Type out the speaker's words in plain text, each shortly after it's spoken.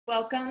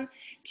Welcome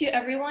to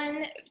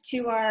everyone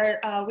to our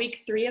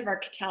week 3 of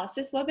our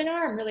Catalysis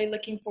webinar. I'm really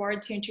looking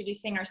forward to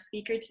introducing our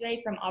speaker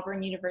today from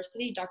Auburn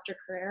University, Dr.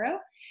 Carrero.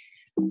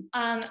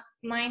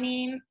 My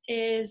name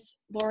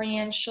is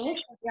Lorianne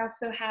Schultz. We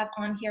also have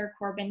on here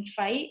Corbin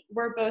Feit.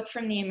 We're both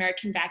from the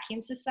American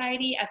Vacuum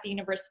Society at the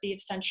University of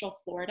Central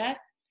Florida.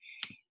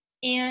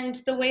 And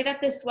the way that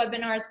this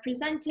webinar is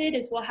presented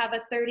is we'll have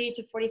a 30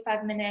 to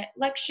 45 minute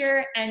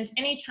lecture, and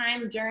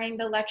anytime during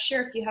the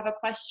lecture, if you have a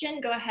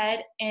question, go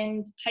ahead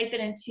and type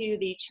it into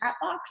the chat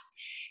box.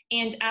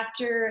 And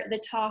after the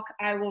talk,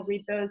 I will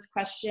read those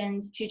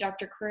questions to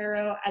Dr.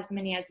 Carrero, as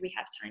many as we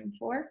have time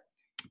for.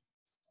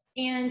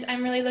 And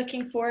I'm really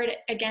looking forward,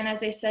 again,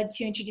 as I said,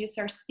 to introduce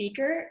our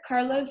speaker.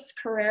 Carlos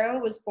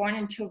Carrero was born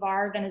in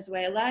Tovar,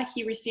 Venezuela.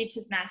 He received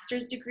his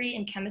master's degree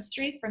in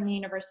chemistry from the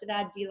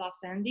Universidad de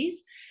los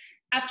Andes.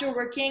 After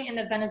working in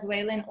the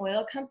Venezuelan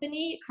oil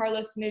company,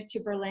 Carlos moved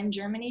to Berlin,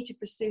 Germany to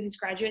pursue his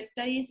graduate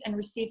studies and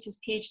received his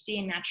Ph.D.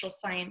 in natural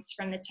science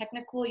from the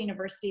Technical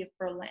University of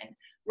Berlin,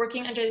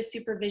 working under the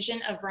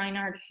supervision of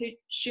Reinhard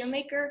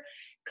Schomaecker,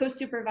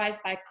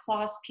 co-supervised by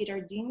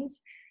Klaus-Peter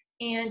Dinse,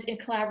 and in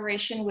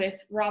collaboration with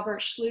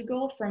Robert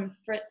Schloegl from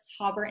Fritz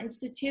Haber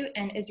Institute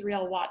and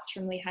Israel Wachs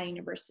from Lehigh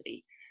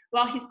University.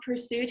 While he's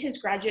pursued his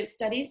graduate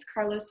studies,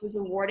 Carlos was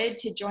awarded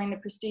to join the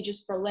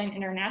prestigious Berlin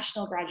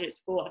International Graduate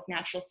School of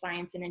Natural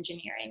Science and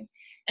Engineering.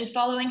 And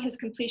following his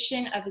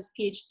completion of his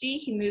PhD,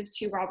 he moved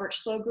to Robert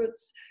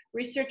Schloegl's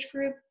research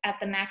group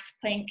at the Max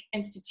Planck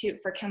Institute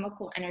for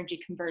Chemical Energy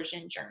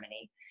Conversion,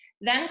 Germany.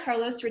 Then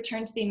Carlos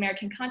returned to the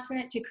American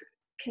continent to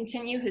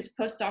continue his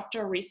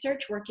postdoctoral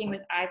research working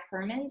with Ive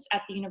Hermans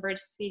at the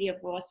University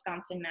of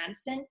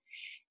Wisconsin-Madison.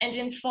 And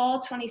in fall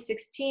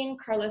 2016,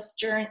 Carlos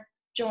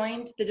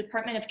joined the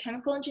Department of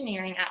Chemical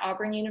Engineering at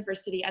Auburn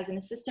University as an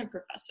assistant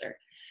professor.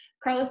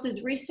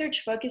 Carlos's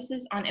research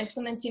focuses on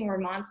implementing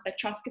Raman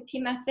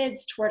spectroscopy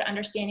methods toward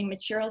understanding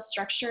material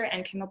structure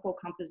and chemical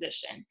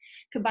composition,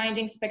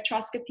 combining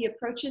spectroscopy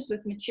approaches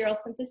with material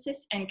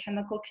synthesis and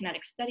chemical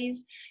kinetic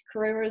studies.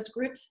 Carrero's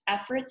group's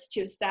efforts to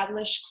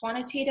establish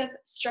quantitative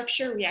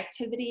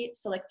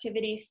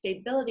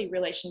structure-reactivity-selectivity-stability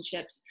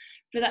relationships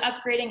for the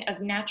upgrading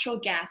of natural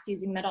gas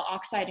using metal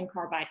oxide and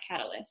carbide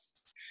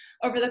catalysts.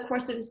 Over the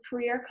course of his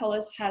career,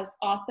 Carlos has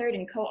authored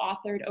and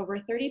co-authored over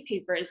 30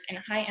 papers in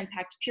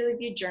high-impact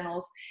peer-reviewed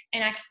journals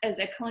and acts as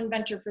a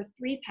co-inventor for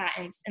 3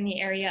 patents in the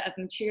area of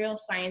material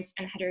science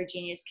and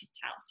heterogeneous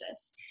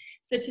catalysis.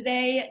 So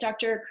today,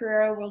 Dr.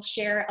 Carrero will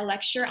share a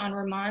lecture on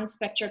Raman's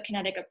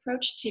spectrokinetic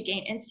approach to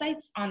gain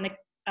insights on the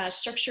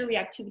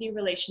structure-reactivity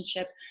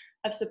relationship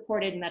of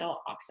supported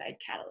metal oxide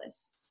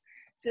catalysts.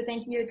 So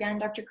thank you again,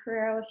 Dr.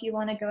 Carrero. If you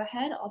want to go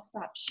ahead, I'll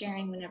stop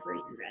sharing whenever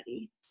you're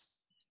ready.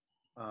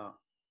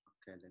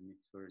 Okay, let me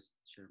first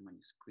share my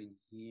screen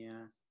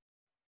here.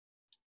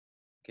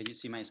 Can you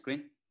see my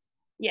screen?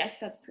 Yes,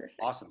 that's perfect.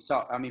 Awesome.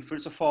 So,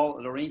 first of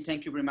all, Lorraine,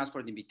 thank you very much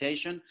for the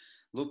invitation.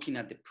 Looking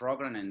at the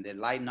program and the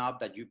lineup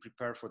that you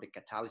prepare for the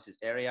catalysis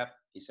area,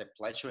 it's a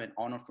pleasure and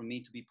honor for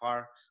me to be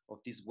part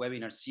of this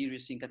webinar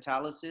series in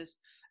catalysis.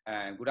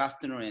 Good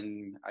afternoon,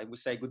 and I would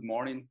say good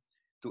morning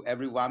to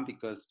everyone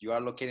because you are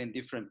located in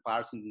different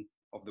parts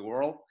of the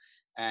world.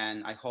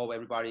 And I hope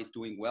everybody is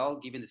doing well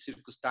given the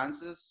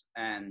circumstances.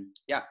 And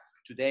yeah,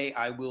 today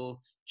I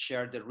will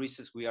share the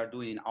research we are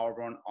doing in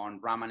Auburn on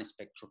Raman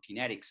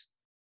Spectrokinetics.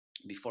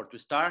 Before to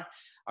start,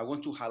 I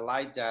want to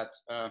highlight that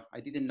I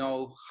didn't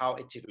know how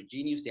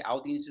heterogeneous the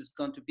audience is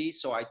going to be,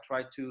 so I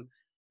tried to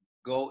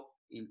go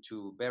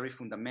into very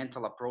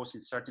fundamental approach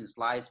in certain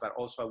slides, but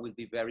also I will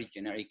be very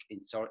generic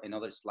in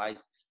other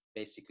slides,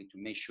 basically to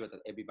make sure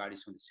that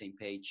everybody's on the same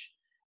page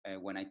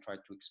when I try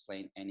to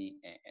explain any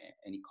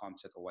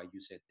concept or I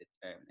use it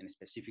in a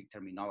specific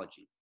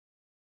terminology.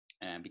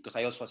 Because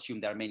I also assume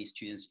there are many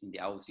students in the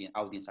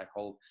audience, I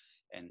hope,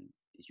 and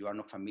if you are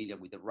not familiar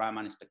with the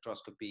Raman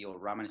spectroscopy or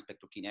Raman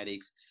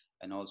spectrokinetics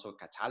and also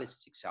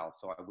catalysis itself,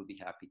 so I would be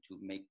happy to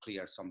make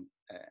clear some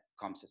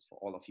concepts for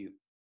all of you.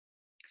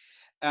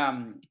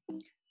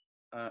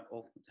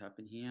 What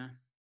happened here?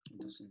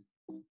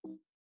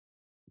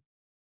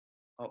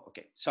 Oh,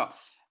 okay. So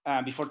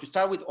before to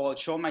start with, I'll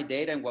show my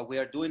data and what we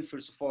are doing.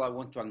 First of all, I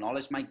want to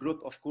acknowledge my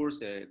group, of course,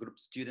 the group of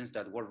students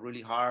that work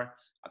really hard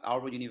at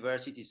Auburn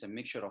University. Is a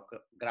mixture of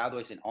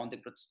graduates and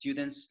undergrad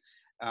students,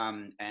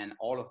 and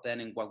all of them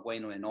in one way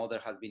or another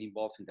has been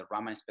involved in the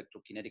Raman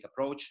spectrokinetic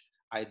approach.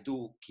 I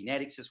do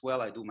kinetics as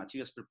well. I do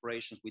materials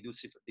preparations. We do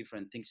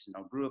different things in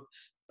our group,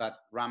 but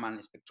Raman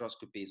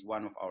spectroscopy is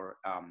one of our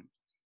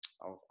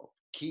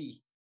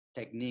key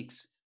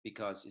techniques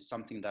because it's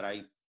something that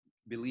I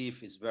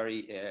believe is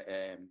very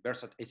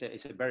versatile.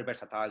 It's a very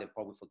versatile and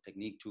powerful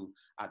technique to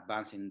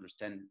advance and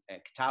understand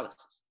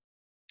catalysis.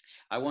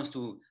 I want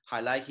to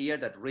highlight here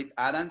that Reed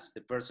Adams,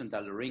 the person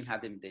that Lorraine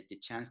had the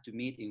chance to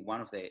meet in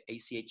one of the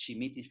ACHE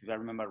meetings, if I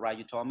remember right,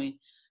 you told me.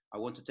 I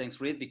want to thank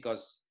Reed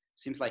because it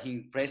seems like he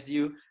impressed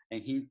you,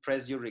 and he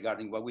impressed you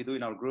regarding what we do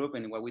in our group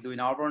and what we do in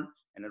Auburn,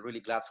 and I'm really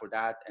glad for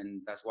that,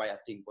 and that's why I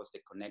think was the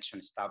connection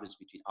established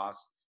between us,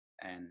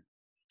 and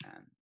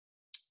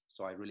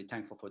so I'm really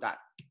thankful for that.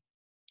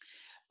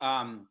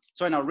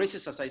 So in our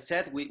research, as I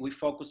said, we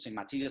focus in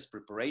materials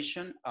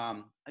preparation.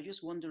 I'm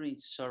just wondering,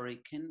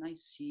 sorry, can I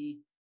see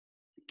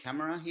the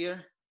camera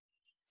here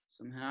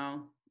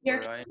somehow?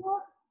 If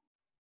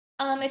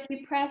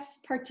you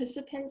press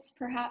participants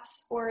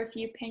perhaps, or if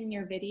you ping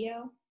your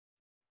video.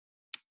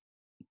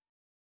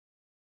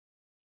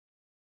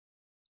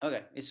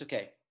 Okay, it's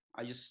okay.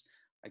 I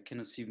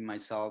cannot see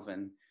myself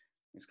and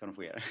it's kind of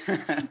weird.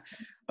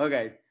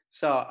 Okay,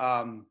 so,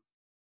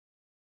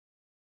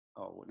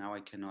 oh, now I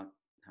cannot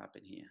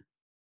happen here.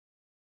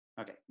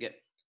 Okay, good.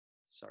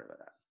 Sorry about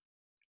that.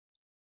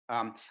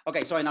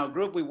 Okay, so in our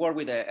group, we work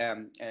with,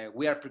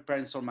 we are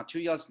preparing some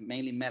materials,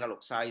 mainly metal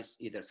oxides,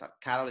 either as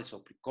catalysts or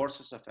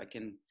precursors, if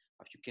you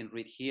can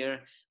read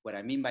here. What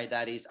I mean by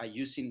that is I'm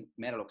using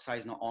metal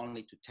oxides not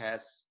only to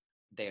test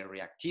their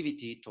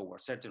reactivity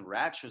towards certain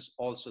reactions,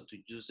 also to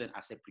use them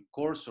as a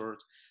precursor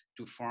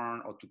to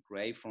form or to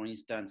create, for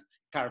instance,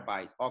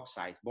 carbides,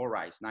 oxides,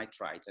 borides,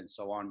 nitrides, and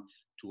so on,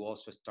 to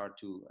also start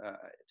to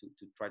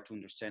try to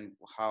understand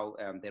how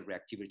the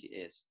reactivity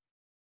is.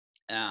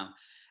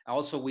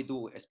 Also, we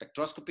do a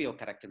spectroscopy or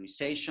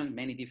characterization,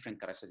 many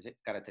different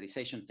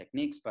characterization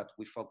techniques, but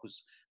we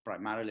focus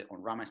primarily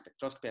on Raman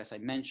spectroscopy, as I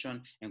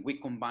mentioned, and we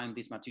combine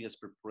this materials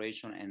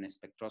preparation and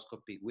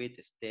spectroscopy with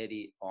a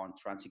study on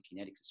transient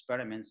kinetics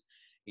experiments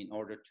in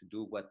order to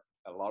do what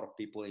a lot of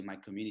people in my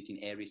community in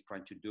area is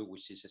trying to do,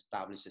 which is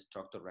establish a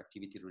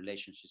structure-reactivity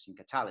relationships in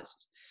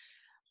catalysis.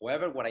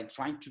 However, what I'm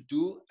trying to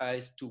do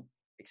is to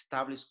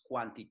establish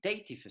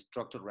quantitative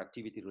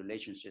structure-reactivity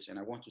relationships. And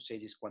I want to say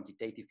this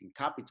quantitative in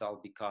capital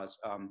because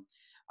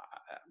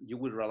you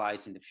will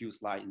realize in the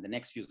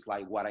next few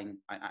slides,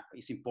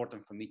 it's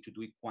important for me to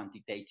do it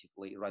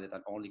quantitatively rather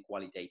than only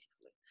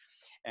qualitatively.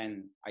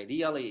 And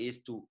ideally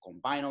is to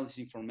combine all these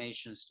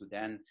informations to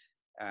then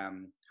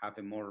have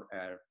a more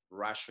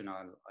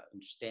rational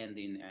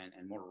understanding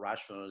and more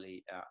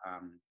rationally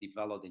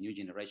develop the new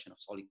generation of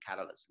solid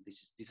catalysts.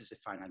 This is a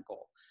final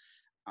goal.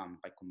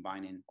 By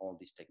combining all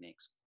these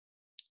techniques.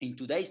 In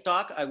today's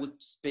talk, I would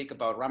speak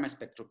about Raman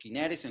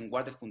Spectrokinetics and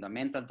what the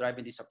fundamental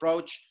driving this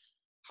approach,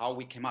 how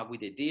we came up with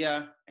the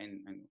idea,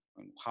 and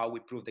how we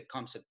prove the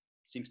concept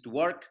seems to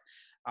work,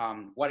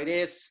 what it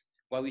is,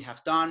 what we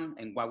have done,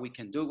 and what we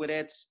can do with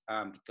it.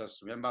 Because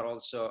remember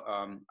also,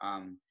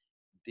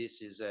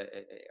 this is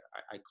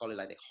I call it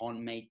like the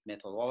homemade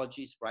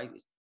methodologies, right?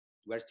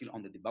 We're still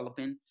on the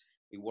developing.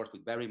 We work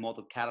with very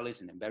model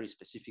catalysts and a very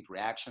specific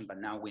reaction, but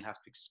now we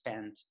have to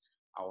expand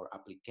our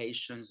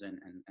applications and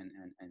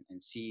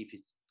see if it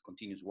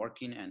continues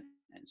working and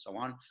so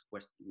on.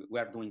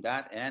 We're doing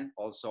that, and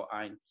also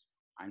I'm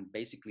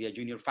basically a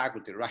junior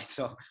faculty, right?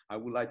 So I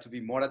would like to be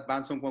more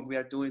advanced on what we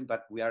are doing,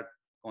 but we are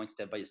going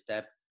step by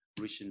step,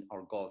 reaching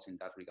our goals in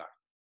that regard.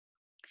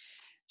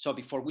 So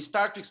before we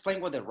start to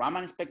explain what the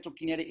Raman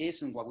Spectrokinetic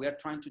is and what we are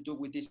trying to do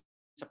with this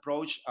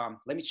approach,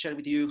 let me share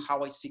with you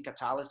how I see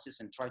catalysis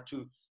and try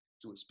to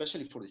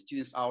especially for the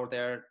students out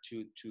there,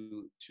 to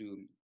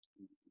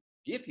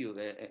give you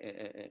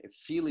a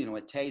feeling or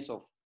a taste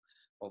of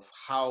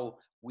how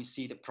we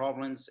see the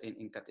problems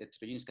in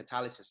heterogeneous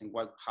catalysis and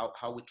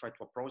how we try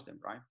to approach them,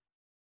 right?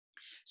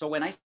 So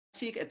when I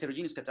see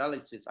heterogeneous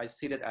catalysis, I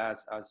see it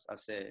as a,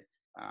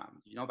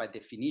 by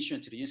definition,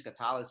 heterogeneous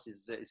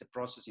catalysis is a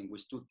process in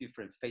which two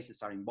different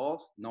phases are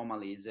involved.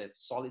 Normally it's a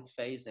solid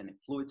phase and a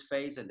fluid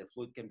phase, and the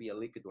fluid can be a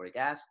liquid or a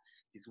gas.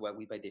 This is what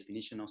we, by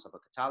definition, know of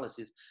a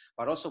catalysis.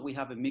 But also we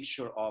have a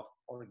mixture of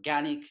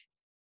organic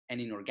and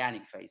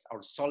inorganic phase.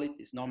 Our solid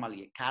is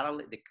normally a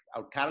catalyst.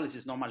 Our catalyst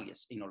is normally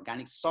an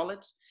organic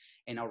solid,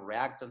 and our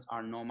reactants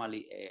are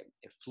normally a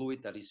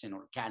fluid that is an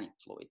organic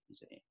fluid.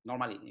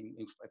 Normally,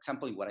 for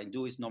example, what I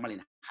do is normally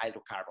in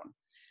hydrocarbon.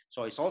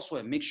 So it's also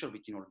a mixture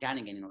between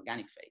organic and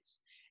inorganic phase.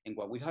 And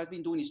what we have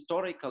been doing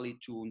historically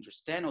to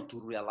understand or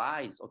to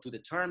realize or to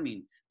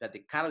determine that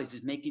the catalyst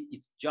is making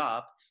its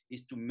job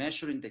is to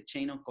measure in the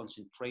chain of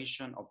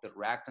concentration of the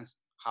reactants,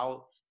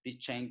 how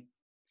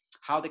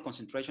the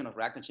concentration of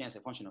reactant change as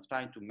a function of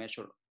time, to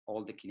measure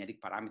all the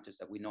kinetic parameters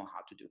that we know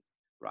how to do,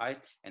 right?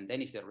 And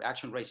then if the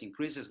reaction rate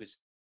increases, we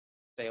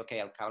say, okay,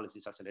 our catalyst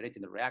is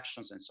accelerating the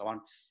reactions and so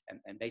on.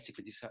 And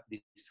basically this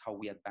is how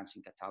we advance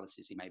in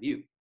catalysis in my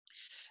view.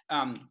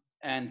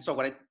 And so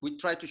what we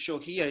try to show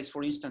here is,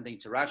 for instance, the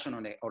interaction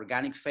on the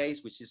organic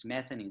phase, which is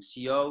methane and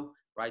CO,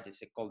 right?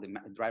 It's called the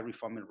dry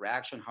reforming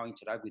reaction, how it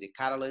interact with the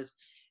catalyst.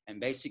 And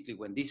basically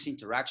when this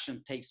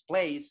interaction takes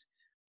place,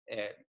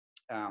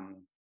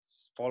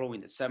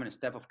 following the 7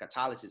 steps of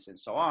catalysis and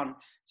so on,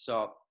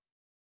 so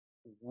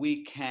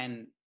we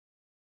can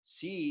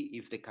see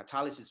if the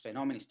catalysis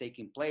phenomenon is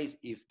taking place,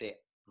 if the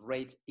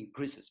rate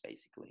increases,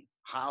 basically.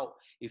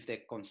 If the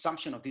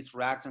consumption of these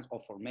reactants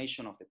or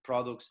formation of the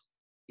products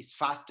is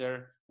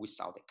faster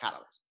without the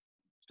catalyst.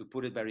 To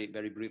put it very,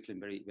 very briefly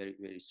and very, very,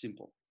 very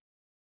simple.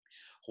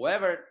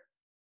 However,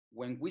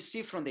 when we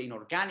see from the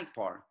inorganic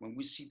part, when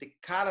we see the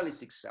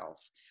catalyst itself,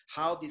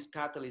 how this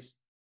catalyst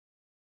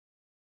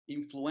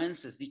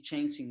influences the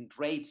changing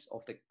rates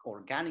of the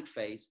organic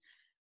phase,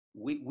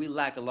 we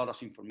lack a lot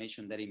of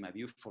information that, in my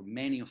view, for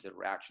many of the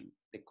reactions.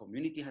 The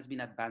community has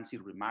been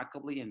advancing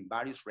remarkably in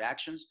various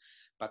reactions,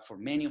 but for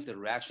many of the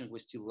reactions, we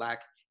still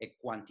lack a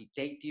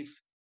quantitative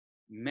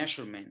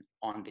measurement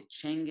on the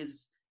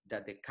changes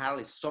that the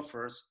catalyst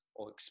suffers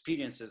or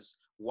experiences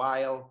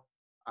while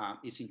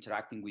it's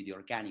interacting with the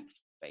organic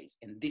phase.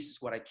 And this is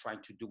what I try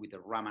to do with the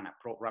Raman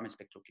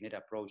Spectrokinetic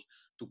approach,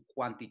 to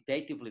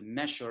quantitatively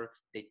measure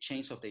the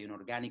change of the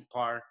inorganic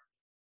part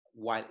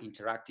while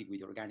interacting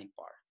with the organic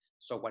part.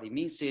 So what it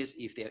means is,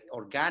 if the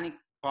organic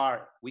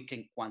part, we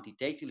can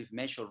quantitatively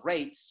measure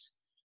rates,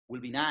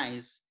 will be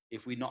nice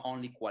if we not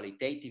only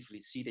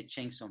qualitatively see the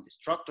change on the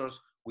structures,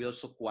 we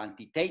also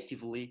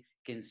quantitatively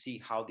can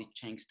see how the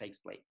change takes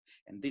place.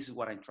 And this is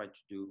what I try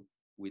to do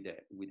with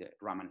the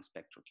Raman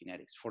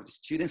Spectrokinetics. For the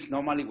students,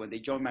 normally when they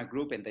join my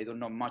group and they don't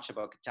know much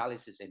about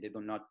catalysis and they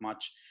don't know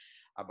much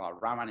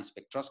about Raman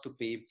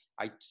spectroscopy,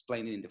 I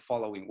explain it in the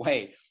following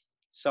way.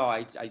 So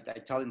I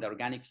tell them the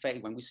organic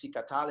phase, when we see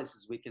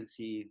catalysis, we can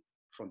see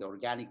from the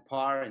organic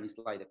part, and it's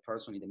like the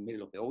person in the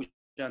middle of the ocean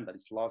that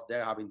is lost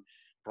there, having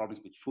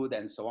problems with food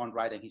and so on,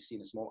 right? And he's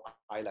seen a small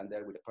island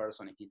there with a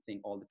person, and he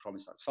thinks all the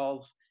problems are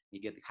solved. He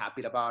gets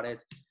happy about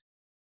it.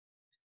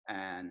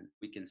 And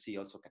we can see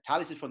also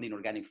catalysis from the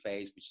inorganic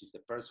phase, which is the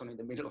person in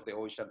the middle of the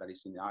ocean that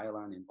is in the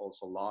island and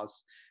also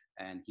lost.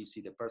 And he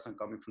see the person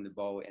coming from the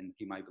boat, and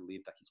he might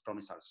believe that his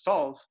problems are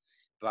solved.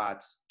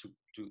 But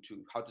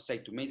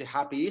to make the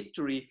happy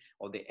history,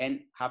 or the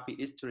end happy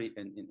history,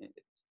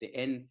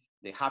 and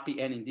the happy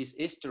end in this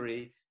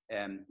history,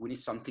 we need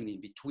something in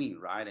between,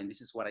 right? And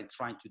this is what I'm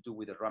trying to do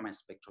with the Raman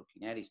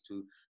Spectrokinetics,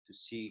 to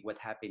see what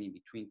happened in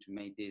between, to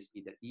make this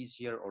either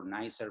easier or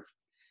nicer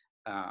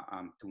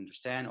to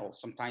understand, or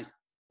sometimes,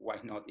 why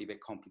not, even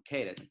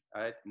complicated,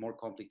 right? More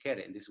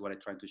complicated. And this is what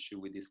I'm trying to show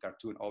with this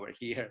cartoon over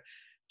here,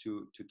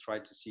 to try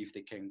to see if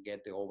they can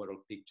get the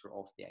overall picture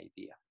of the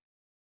idea.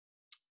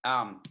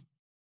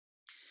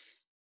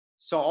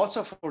 So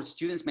also for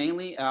students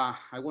mainly,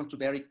 I want to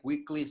very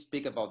quickly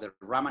speak about the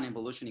Raman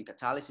evolution in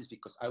catalysis,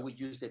 because I will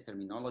use the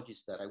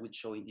terminologies that I will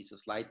show in this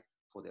slide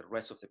for the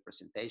rest of the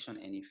presentation.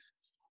 And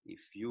if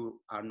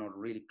you are not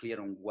really clear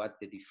on what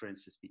the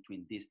differences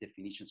between these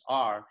definitions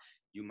are,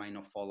 you might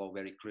not follow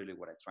very clearly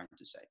what I'm trying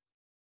to say.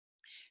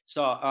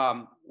 So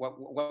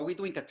what we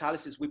do in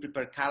catalysis, we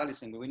prepare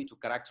catalyst, and we need to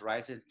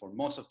characterize it. For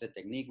most of the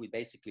technique,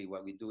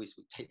 what we do is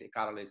we take the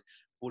catalyst,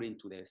 put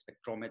into the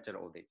spectrometer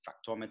or the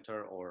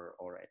fractometer or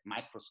a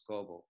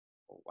microscope, or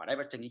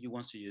whatever technique you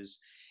want to use.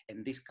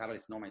 And this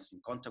catalyst normally is in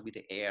contact with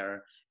the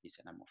air, it's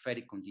in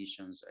atmospheric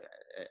conditions,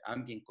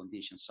 ambient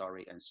conditions,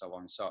 and so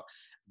on. So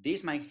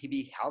this might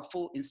be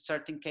helpful in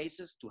certain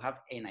cases to have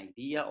an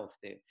idea of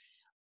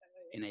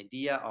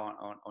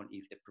on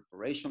if the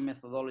preparation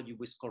methodology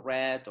was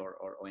correct, or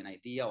an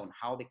idea on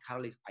how the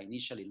catalyst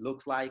initially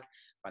looks like.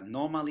 But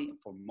normally,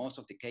 for most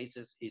of the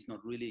cases, it's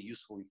not really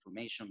useful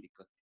information,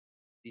 because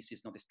this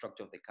is not the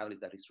structure of the catalyst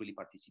that is really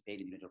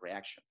participating in the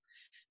reaction.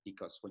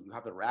 Because when you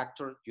have a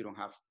reactor, you don't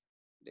have,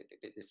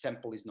 the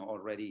sample is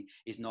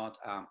not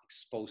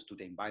exposed to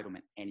the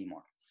environment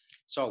anymore.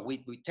 So we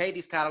take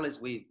this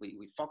catalyst, we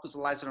focus a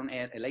laser on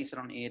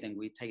it, and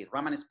we take a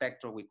Raman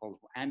spectrum. We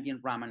call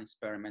ambient Raman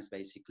experiments,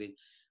 basically,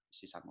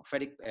 which is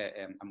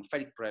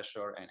atmospheric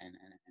pressure and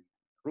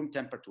room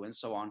temperature and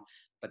so on.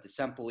 But the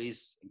sample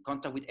is in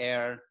contact with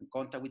air, in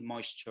contact with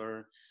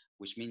moisture,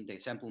 which means the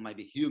sample might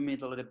be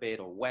humid a little bit,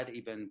 or wet,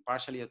 even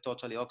partially or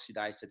totally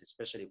oxidized,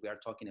 especially if we are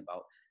talking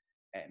about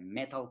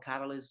metal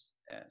catalysts.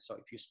 So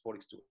if you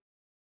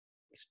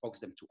expose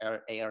them to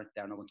air,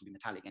 they're not going to be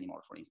metallic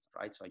anymore, for instance,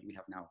 right? So we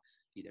have now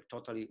either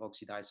totally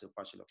oxidized or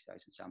partially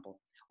oxidized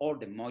sample, or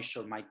the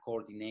moisture might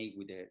coordinate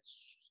with the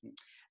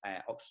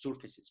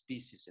surface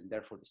species, and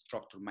therefore the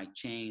structure might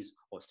change,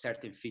 or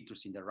certain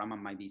features in the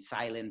Raman might be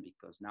silent,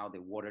 because now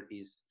the water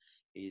is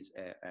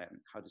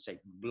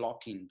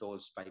blocking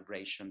those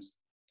vibrations,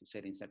 to say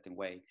it in a certain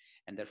way,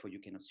 and therefore you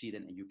cannot see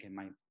them, and you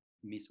might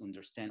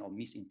misunderstand or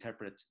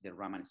misinterpret the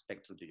Raman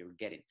spectrum that you're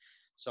getting.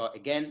 So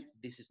again,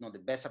 this is not the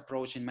best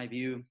approach in my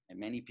view, and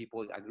many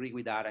people agree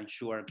with that, I'm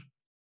sure.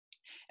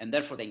 And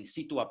therefore the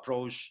in-situ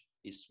approach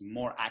is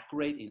more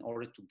accurate in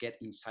order to get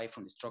insight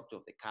from the structure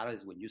of the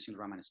catalyst when using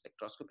Raman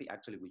spectroscopy.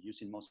 Actually, we're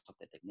using most of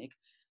the technique.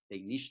 The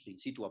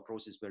in-situ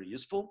approach is very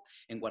useful.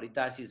 And what it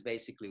does is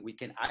basically we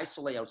can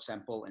isolate our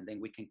sample, and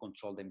then we can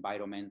control the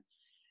environment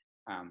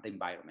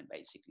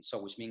basically.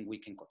 So which means we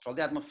can control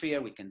the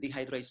atmosphere, we can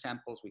dehydrate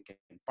samples, we can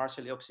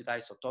partially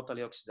oxidize or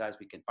totally oxidize,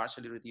 we can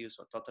partially reduce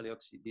or totally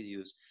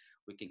reduce,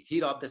 we can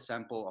heat up the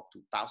sample up to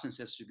 1000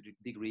 Celsius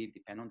degree,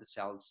 depending on the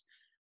cells.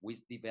 We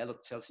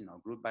developed cells in our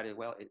group very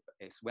well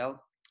as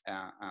well.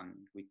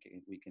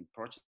 We can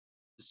purchase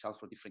the cells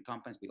for different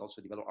companies. We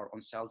also develop our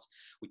own cells.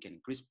 We can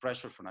increase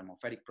pressure from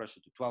atmospheric pressure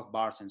to 12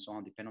 bars and so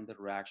on, depending on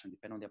the reaction,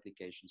 depending on the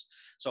applications.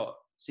 So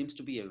seems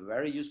to be a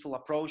very useful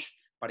approach.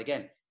 But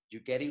again, you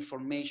get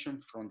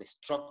information from the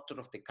structure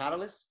of the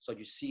catalyst. So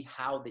you see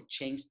how the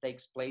change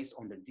takes place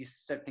under these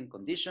certain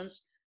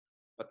conditions,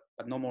 but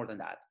no more than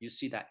that. You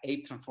see that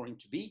A transform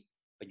into B,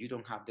 but you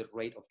don't have the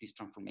rate of this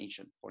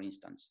transformation, for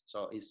instance.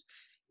 So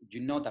you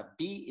know that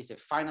B is a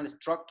final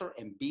structure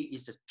and B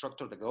is the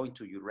structure that goes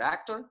into your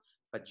reactor,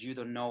 but you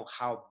don't know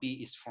how B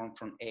is formed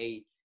from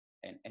A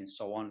and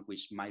so on,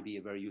 which might be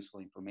a very useful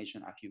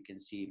information as you can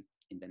see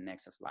in the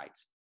next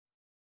slides.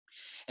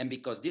 And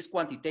because this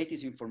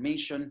quantitative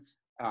information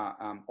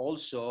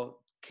also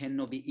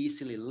cannot be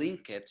easily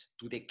linked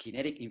to the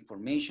kinetic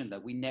information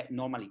that we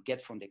normally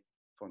get from the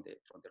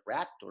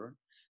reactor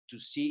to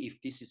see if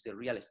this is the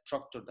real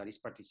structure that is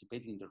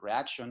participating in the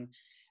reaction.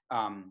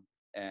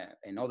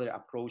 Another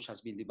approach has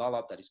been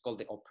developed that is called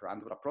the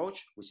operando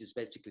approach, which is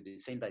basically the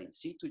same that in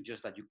situ,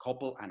 just that you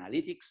couple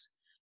analytics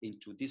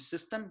into this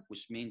system,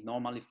 which means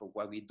normally for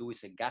what we do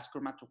is a gas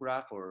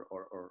chromatograph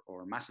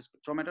or mass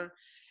spectrometer.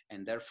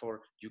 And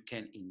therefore you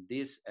can in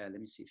this, let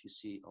me see if you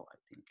see, oh, I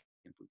think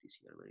I can put this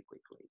here very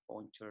quickly,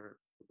 pointer,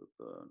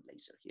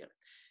 laser here.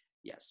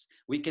 Yes,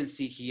 we can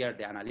see here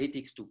the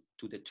analytics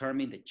to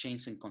determine the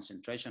change in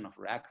concentration of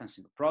reactants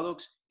in the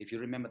products. If you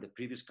remember the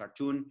previous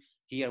cartoon,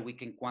 here we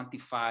can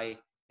quantify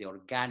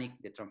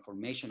the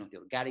transformation of the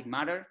organic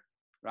matter,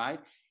 right?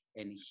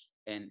 And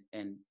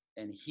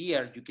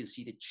here you can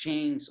see the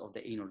change of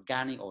the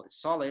inorganic or the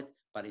solid,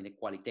 but in a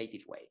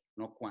qualitative way,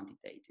 not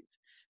quantitative.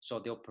 So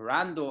the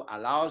operando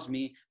allows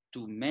me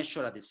to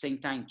measure at the same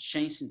time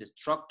change in the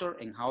structure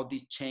and how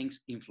this change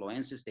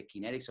influences the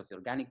kinetics of the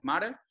organic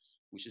matter,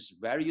 which is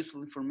very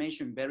useful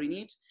information, very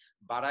neat.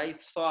 But I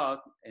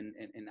thought, and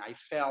I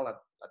felt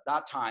at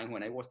that time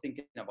when I was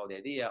thinking about the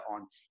idea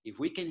on if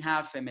we can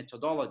have a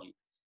methodology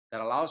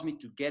that allows me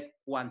to get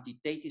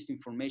quantitative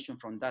information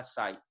from that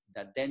side,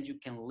 that then you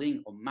can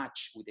link or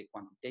match with the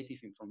quantitative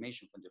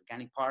information from the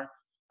organic part,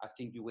 I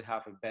think you will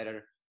have a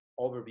better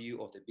overview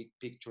of the big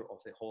picture of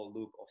the whole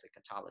loop of the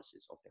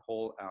catalysis, of the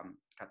whole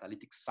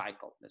catalytic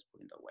cycle, let's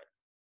put it that way.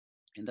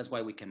 And that's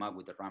why we came up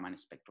with the Raman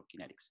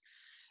Spectrokinetics.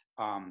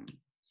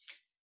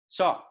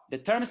 So the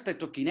term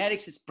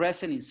spectrokinetics is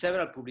present in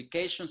several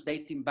publications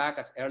dating back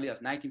as early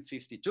as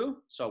 1952.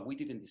 So we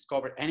didn't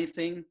discover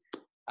anything.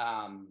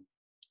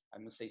 I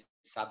must say,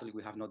 sadly,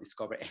 we have not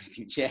discovered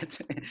anything yet.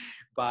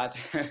 But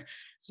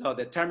so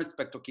the term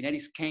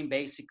spectrokinetics came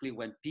basically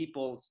when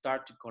people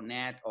start to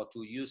connect or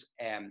to use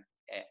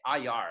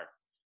IR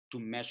to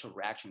measure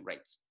reaction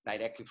rates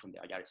directly from the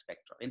IR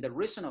spectra. And the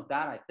reason of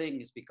that, I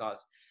think, is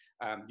because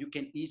you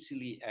can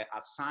easily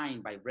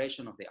assign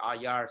vibration of the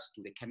IRs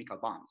to the chemical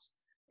bonds,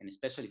 and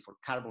especially for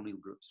carbonyl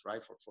groups,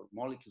 right? For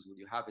molecules where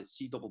you have a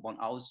C double bond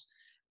O's,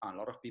 a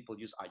lot of people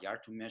use IR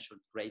to measure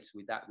rates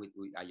with that, with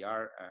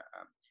IR.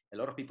 A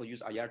lot of people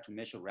use IR to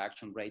measure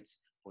reaction rates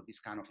for this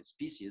kind of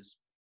species.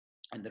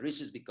 And the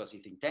reason is because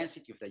if the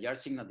intensity of the IR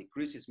signal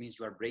decreases, means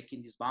you are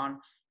breaking this bond.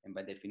 And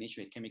by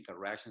definition, chemical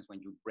reactions, when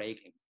you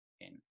break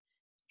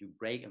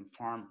and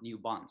form new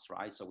bonds,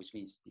 right? So which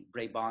means you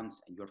break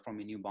bonds and you're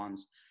forming new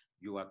bonds,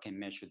 you can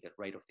measure the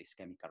rate of this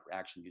chemical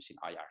reaction using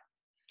IR.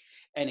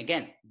 And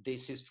again,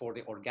 this is for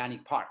the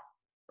organic part,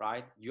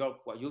 right?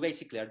 What you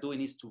basically are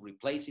doing is to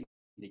replacing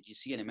the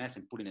GC and MS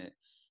and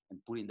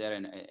putting there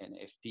an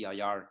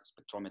FTIR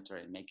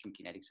spectrometer and making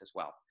kinetics as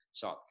well.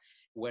 So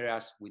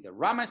whereas with the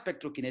Raman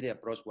spectrokinetic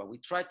approach, what we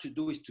try to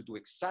do is to do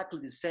exactly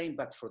the same,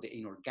 but for the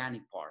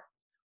inorganic part,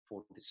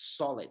 for the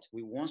solid.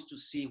 We want to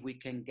see if we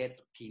can get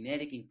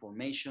kinetic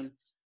information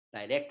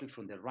directly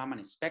from the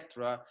Raman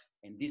spectra,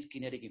 and this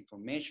kinetic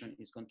information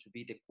is going to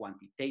be the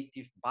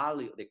quantitative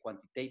value, the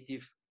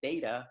quantitative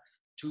data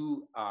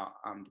to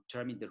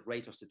determine the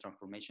rate of the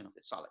transformation of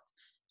the solid.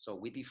 So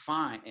we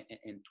define,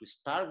 and to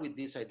start with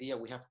this idea,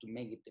 we have to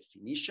make a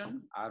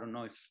definition. I don't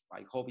know if,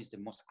 I hope it's the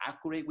most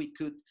accurate we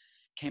could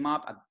came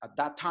up at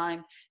that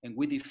time. And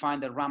we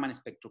defined the Raman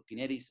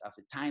spectrokinetics as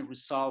a time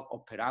resolved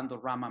operando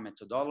Raman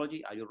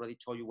methodology. I already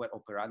told you what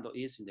operando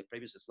is in the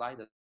previous slide.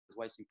 That's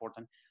why it's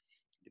important.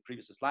 The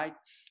previous slide,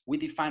 we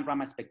define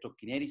Raman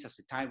spectrokinetics as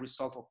a time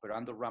resolved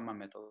operando Raman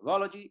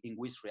methodology in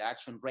which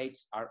reaction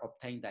rates are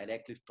obtained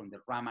directly from the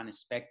Raman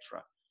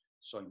spectra.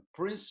 So in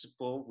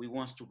principle, we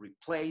want to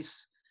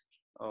replace,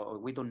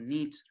 we don't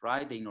need,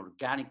 right, the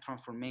inorganic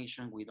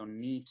transformation. We don't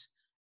need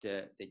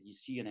the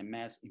GC and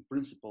MS in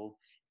principle.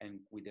 And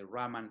with the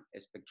Raman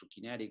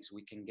spectrokinetics,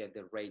 we can get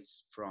the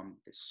rates from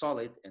the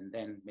solid and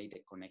then make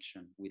the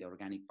connection with the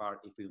organic part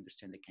if we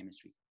understand the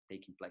chemistry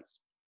taking place,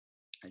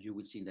 as you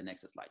will see in the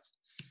next slides.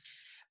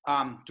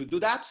 To do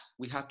that,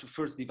 we have to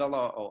first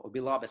develop or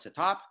build up a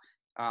setup.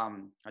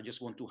 I just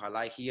want to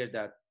highlight here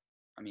that,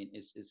 I mean,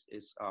 it's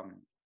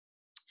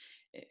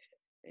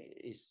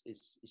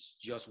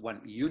just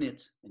one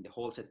unit in the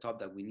whole setup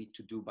that we need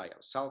to do by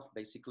ourselves.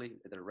 Basically,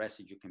 the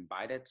rest you can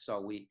buy it. So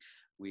we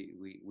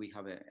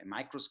have a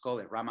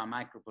microscope, a Raman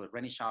microscope, a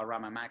Reinhard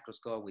Raman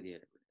microscope with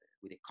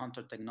a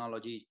contour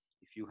technology.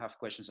 If you have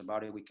questions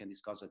about it, we can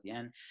discuss at the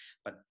end.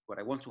 But what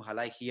I want to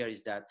highlight here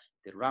is that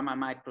the Raman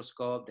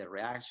microscope, the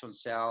reaction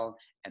cell,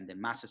 and the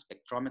mass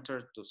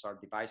spectrometer, those are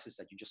devices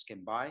that you just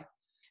can buy.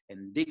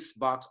 And this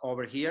box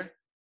over here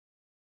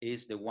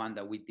is the one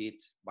that we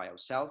did by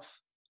ourselves.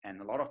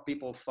 And a lot of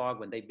people thought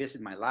when they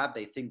visit my lab,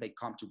 they think they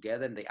come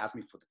together and they ask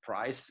me for the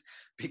price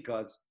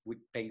because we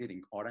painted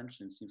in orange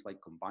and it seems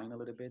like combined a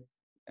little bit.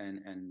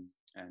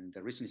 and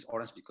the reason is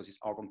orange because it's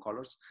Auburn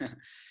colors.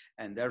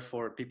 And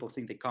therefore people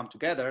think they come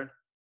together,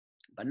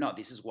 but no,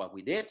 this is what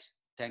we did,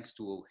 thanks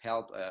to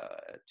help,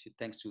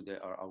 thanks to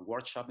our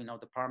workshop in our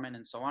department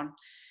and so on.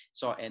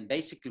 So, and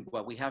basically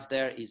what we have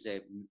there is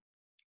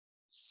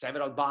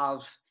several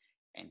valves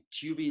and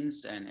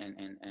tubings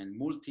and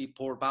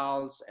multi-pore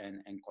valves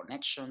and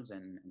connections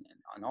and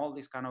all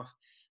these kind of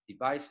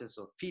devices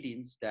or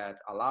fittings that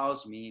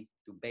allows me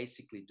to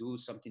basically do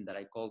something that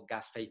I call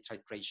gas phase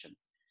titration.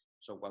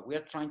 So what we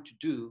are trying to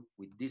do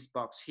with this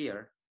box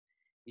here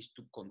is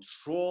to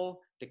control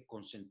the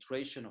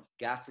concentration of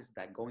gases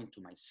that go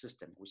into my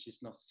system, which is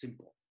not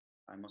simple,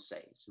 I must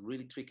say. It's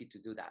really tricky to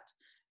do that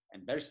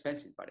and very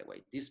expensive, by the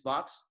way. This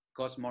box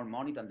costs more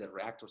money than the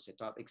reactor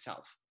setup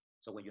itself.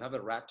 So when you have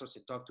a reactor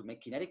setup to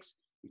make kinetics,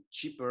 it's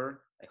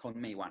cheaper, a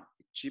homemade one.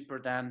 It's cheaper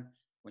than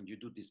when you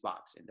do this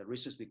box. And the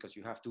reason is because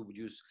you have to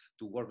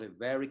work with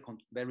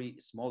very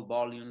small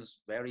volumes,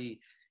 very,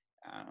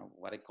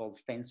 what I call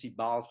fancy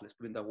valves, let's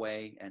put it that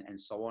way, and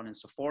so on and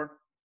so forth.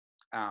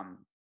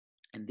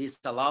 And this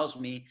allows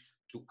me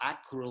to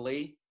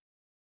accurately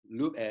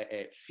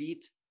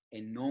feed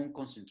a known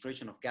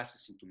concentration of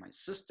gases into my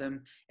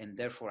system, and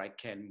therefore I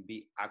can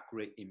be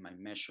accurate in my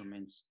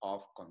measurements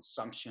of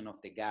consumption of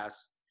the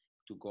gas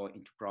to go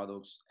into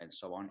products and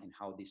so on, and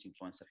how this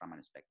influences the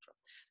Raman spectrum.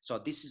 So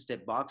this is the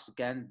box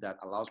again that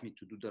allows me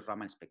to do the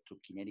Raman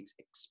Spectrokinetics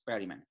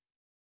experiment.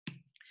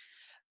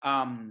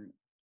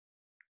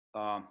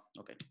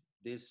 Okay,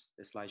 this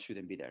slide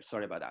shouldn't be there.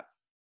 Sorry about that.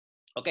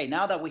 Okay,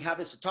 now that we have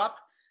this top,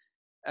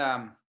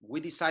 we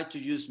decide to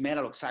use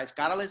metal oxide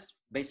catalysts,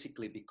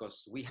 basically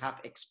because we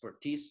have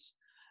expertise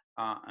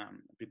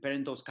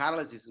preparing those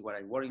catalysts. This is what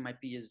I work in my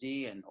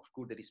PhD, and of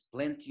course there is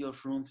plenty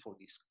of room for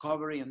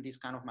discovery on these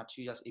kind of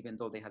materials, even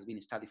though they has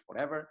been studied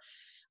forever.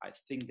 I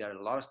think there are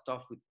a lot of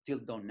stuff we still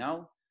don't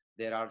know.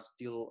 There are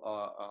still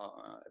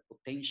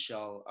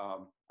potential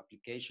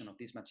application of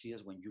these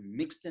materials when you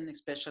mix them,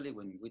 especially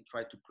when we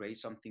try to create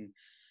something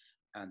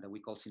that we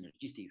call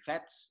synergistic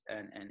effects,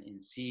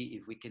 and see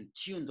if we can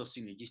tune those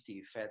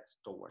synergistic effects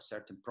towards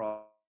certain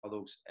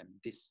products. And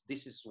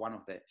this is one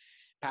of the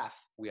path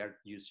we are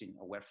using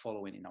or we're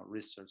following in our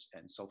research,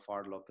 and so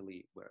far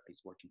locally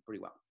it's working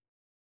pretty well.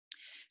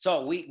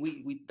 So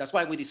we that's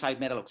why we decide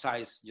metal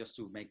oxides, just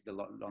to make the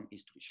long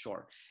history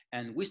short.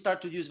 And we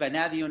start to use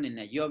vanadium in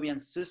a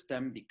niobium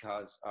system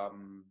because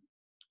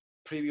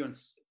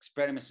previous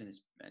experiments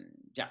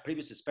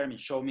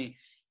show me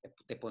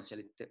the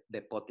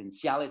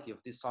potentiality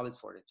of this solid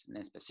for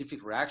a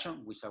specific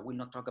reaction, which I will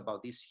not talk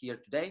about this here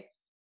today.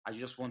 I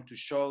just want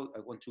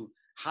to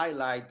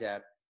highlight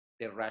that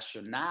the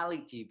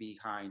rationality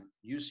behind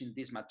using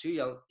this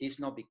material is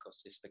not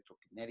because the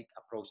spectrokinetic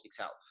approach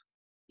itself.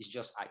 It's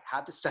just, I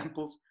had the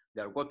samples,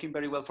 they're working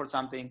very well for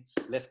something,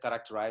 let's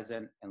characterize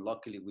them, and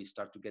luckily we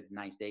start to get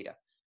nice data.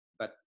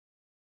 But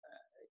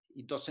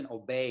it doesn't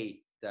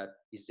obey that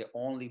it's the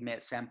only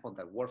sample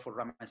that works for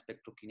Raman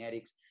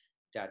Spectrokinetics,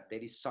 that there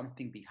is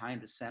something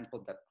behind the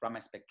sample that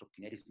Raman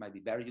Spectrokinetics might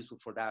be very useful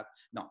for that.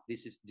 No,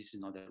 this is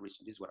not the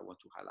reason. This is what I want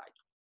to highlight.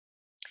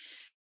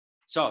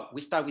 So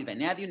we start with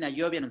vanadium,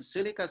 niobium, and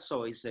silica.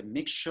 So it's a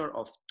mixture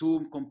of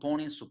two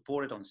components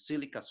supported on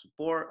silica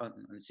on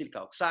silica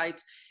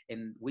oxide,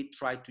 and we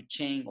try to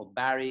change or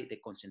vary the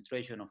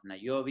concentration of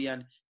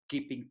niobium,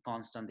 keeping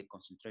constant the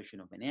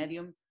concentration of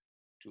vanadium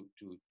to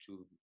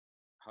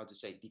how to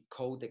say,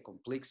 decode the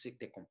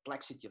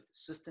complexity of the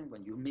system.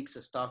 When you mix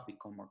the stuff,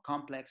 become more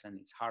complex, and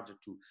it's harder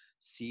to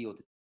see or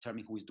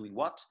determine who is doing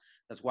what.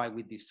 That's why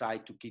we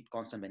decide to keep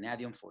constant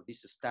vanadium for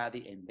this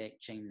study and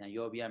change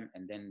niobium,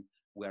 and then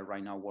we are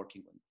right now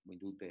working when we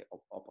do the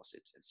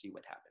opposites and see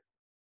what happens.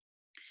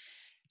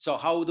 So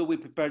how do we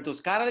prepare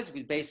those catalysts?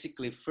 We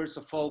basically, first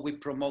of all, we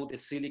promote the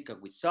silica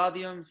with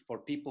sodium. For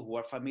people who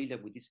are familiar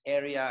with this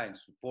area and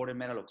supported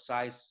metal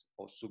oxides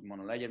or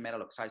submonolayer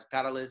metal oxides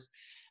catalysts,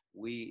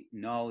 we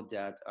know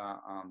that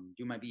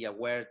you might be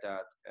aware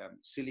that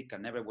silica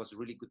never was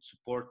really good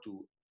support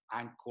to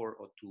anchor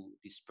or to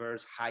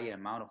disperse higher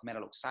amount of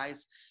metal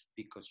oxides,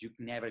 because you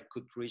never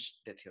could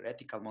reach the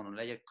theoretical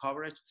monolayer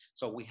coverage.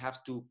 So we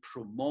have to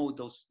promote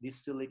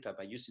this silica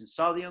by using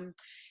sodium,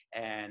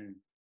 and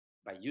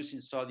by using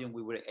sodium,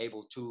 we were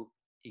able to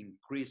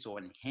increase or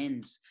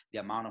enhance the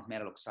amount of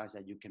metal oxides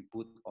that you can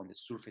put on the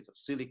surface of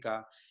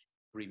silica,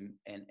 and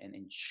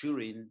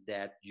ensuring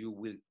that you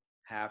will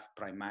have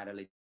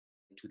primarily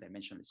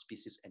two-dimensional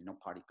species and no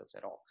particles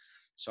at all.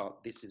 So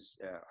this is,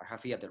 I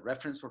have here the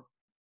reference for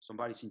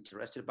somebody's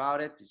interested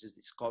about it. This is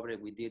discovery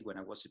we did when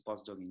I was a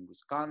postdoc in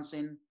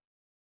Wisconsin,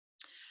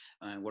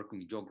 working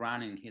with Joe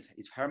Grant and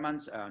his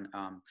Hermans. And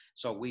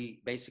so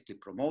we basically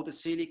promote the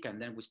silica,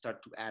 and then we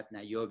start to add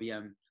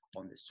niobium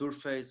on the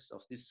surface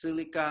of this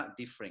silica,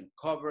 different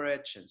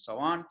coverage and so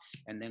on.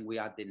 And then we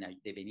add the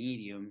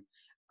vanadium.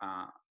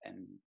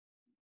 And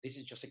this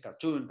is just a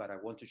cartoon, but I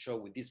want to show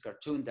with this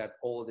cartoon that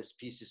all the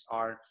species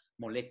are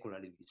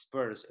molecularly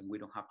dispersed, and we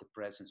don't have the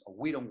presence, or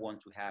we don't want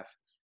to have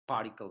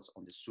particles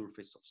on the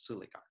surface of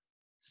silica.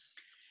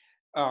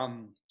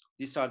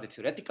 These are the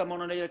theoretical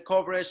monolayer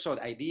coverage. So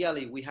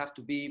ideally, we have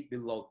to be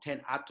below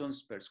 10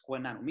 atoms per square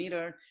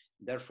nanometer.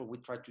 Therefore, we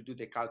try to do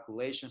the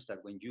calculations that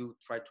when you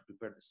try to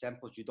prepare the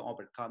samples, you don't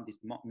overcome this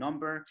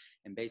number.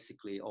 And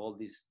basically, all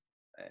these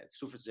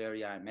surface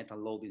area and metal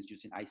loadings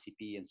using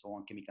ICP and so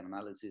on, chemical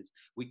analysis,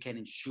 we can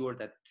ensure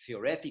that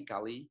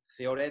theoretically,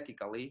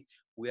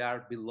 we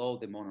are below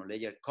the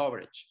monolayer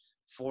coverage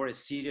for a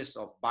series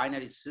of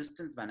binary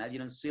systems,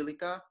 vanadium and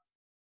silica,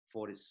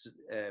 for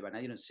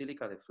vanadium and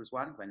silica, the first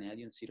one,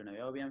 vanadium, zero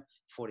niobium,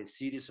 for a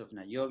series of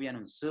niobium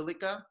and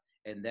silica,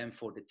 and then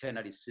for the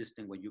ternary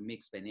system, when you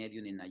mix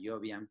vanadium and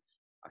niobium,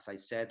 as I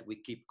said, we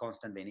keep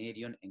constant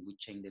vanadium and we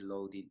change the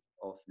loading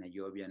of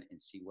niobium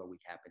and see what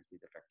happens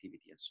with the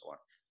reactivity and so on.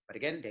 But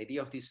again, the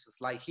idea of this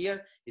slide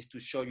here is to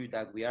show you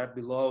that we are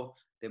below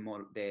the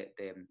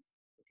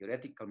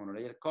theoretical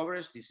monolayer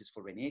coverage. This is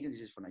for vanadium,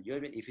 this is for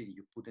niobium. If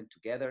you put them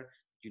together,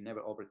 you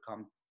never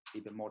overcome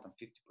even more than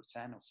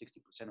 50% or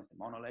 60% of the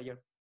monolayer.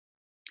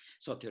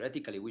 So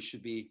theoretically,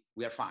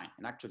 we are fine.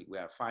 And actually, we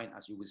are fine,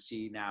 as you will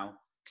see now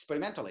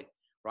experimentally,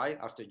 right?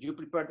 After you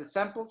prepare the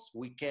samples,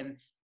 we can,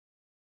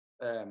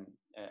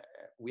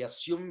 we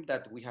assume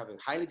that we have a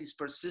highly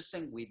dispersed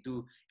system. We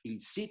do in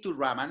situ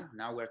Raman.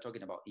 Now we're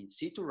talking about in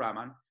situ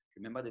Raman.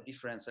 Remember the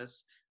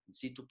differences, in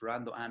situ,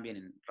 random, ambient,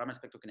 and Raman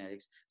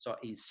Spectrokinetics. So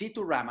in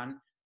situ Raman,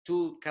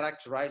 to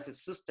characterize the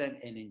system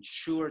and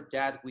ensure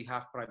that we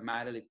have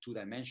primarily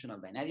two-dimensional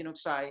vanadium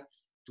oxide,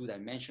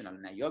 two-dimensional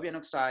niobium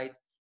oxide,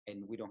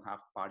 and we don't have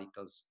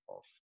particles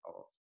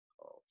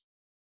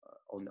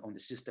on the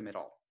system at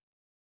all.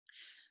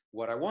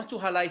 What I want to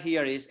highlight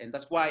here is, and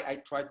that's why I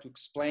try to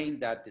explain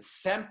that the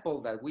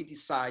sample that we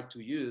decide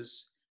to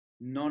use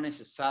not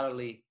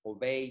necessarily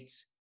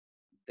obeys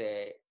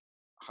the,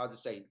 how to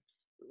say,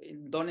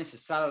 don't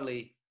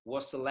necessarily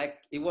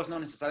it was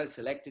not necessarily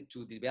selected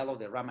to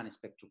develop the Raman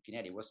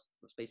Spectrokinetic. It was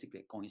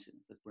basically a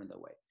coincidence, let's put it that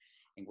way.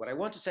 And what I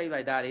want to say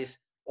by that is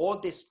all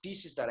the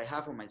species that I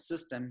have on my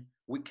system,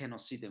 we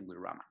cannot see them with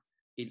Raman.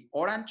 In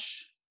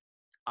orange,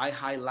 I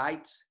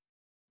highlight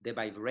the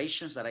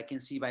vibrations that I can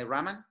see by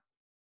Raman.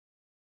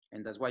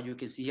 And that's why you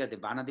can see here the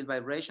vanadil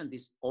vibration,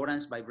 this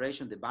orange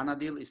vibration, the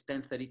vanadil is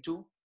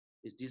 1032.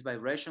 Is this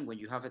vibration when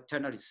you have a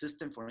ternary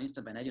system, for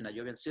instance, vanadium,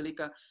 niobium,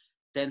 silica,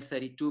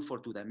 1032 for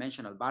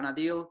two-dimensional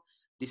vanadil.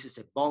 This is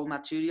a bulk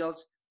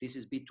materials. This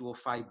is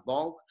B205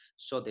 bulk.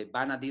 So the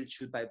vanadil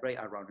should vibrate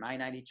around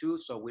 992.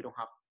 So we don't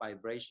have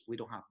vibration. We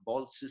don't have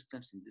bulk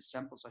systems in these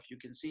samples, as you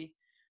can see.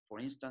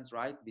 For instance,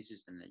 right? This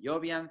is the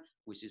niobium,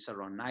 which is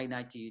around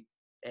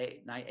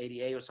 998,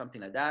 988 or something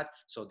like that.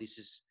 So this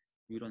is,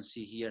 you don't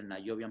see here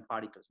niobium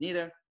particles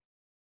neither.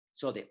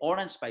 So the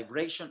orange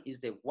vibration is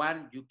the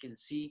one you can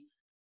see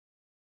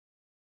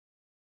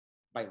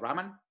by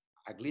Raman,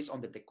 at least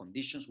under the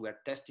conditions we are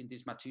testing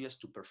these materials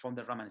to perform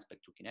the Raman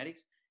spectrokinetics.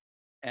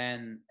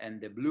 And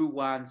the blue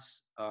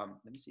ones,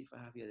 let me see if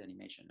I have here the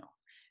animation. No.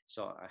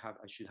 So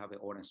I should have an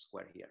orange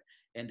square here.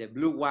 And the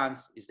blue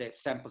ones is the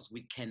samples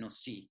we cannot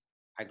see,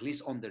 at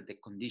least under the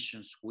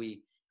conditions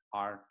we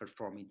are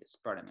performing the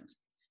experiments.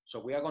 So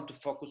we are going to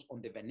focus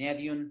on the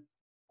vanadium,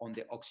 on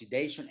the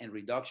oxidation and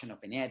reduction of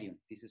vanadium.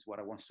 This is what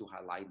I want to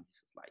highlight in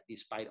this slide.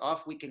 Despite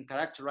of we can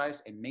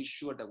characterize and make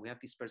sure that we have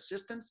these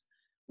persistence,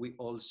 we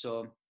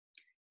also,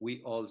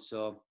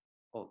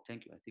 oh,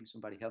 thank you. I think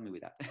somebody helped me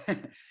with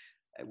that.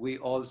 We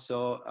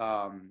also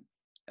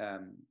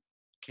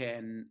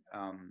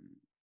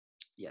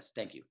yes,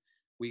 thank you.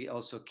 We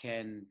also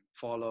can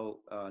follow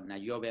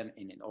niobium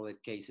in other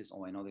cases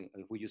or in other,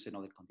 if we use in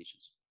other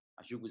conditions,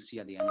 as you will see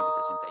at the end of the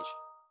presentation.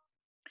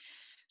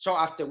 So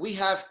after we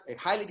have a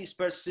highly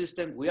dispersed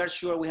system, we are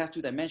sure we have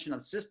two-dimensional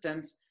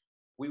systems.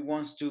 We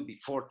want to,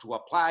 before to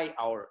apply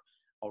our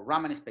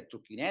Raman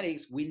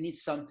spectrokinetics, we need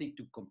something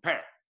to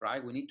compare,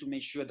 right? We need to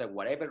make sure that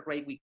whatever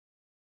rate we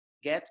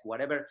get,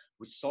 whatever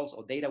results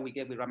or data we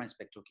get with Raman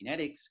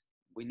spectrokinetics,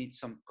 we need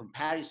some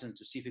comparison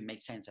to see if it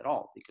makes sense at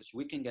all, because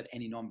we can get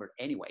any number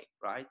anyway,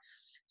 right?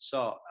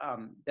 So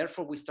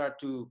therefore we start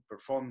to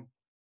perform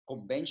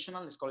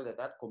conventional, let's call it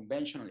that,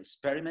 conventional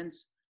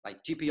experiments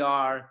like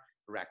TPR,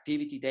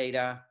 reactivity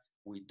data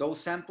with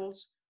those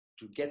samples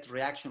to get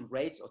reaction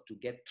rates or to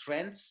get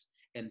trends,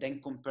 and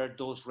then compare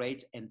those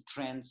rates and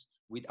trends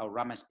with our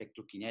Raman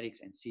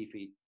spectrokinetics and see if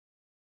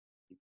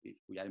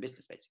we are in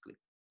business, basically.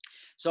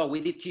 So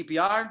we did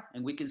TPR,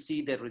 and we can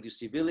see the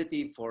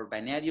reducibility for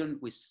vanadium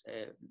with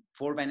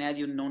for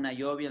vanadium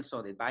non-niobium.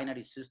 So the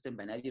binary system,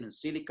 vanadium and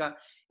silica,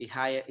 it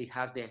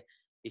has the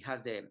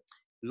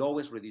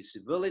lowest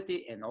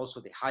reducibility and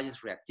also the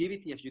highest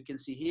reactivity, as you can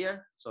see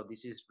here. So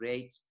this is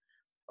rates.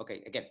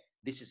 Okay, again,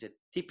 this is a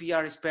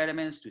TPR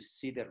experiments to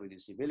see the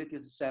reducibility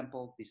of the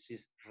sample. This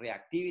is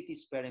reactivity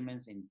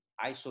experiments in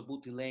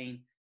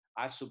isobutylene,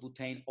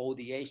 isobutane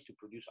ODH to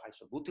produce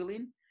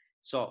isobutylene.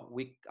 So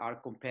we are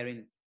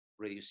comparing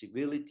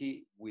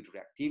reducibility with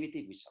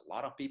reactivity, which a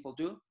lot of people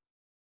do.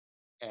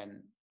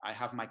 And I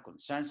have my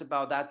concerns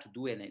about that, to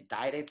do a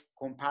direct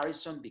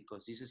comparison,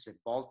 because this is a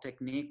bulk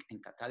technique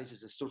and catalysis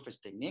is a surface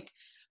technique.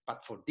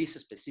 But for this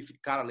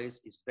specific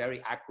catalyst, it's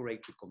very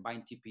accurate to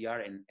combine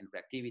TPR and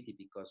reactivity,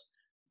 because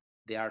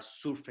they are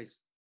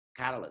surface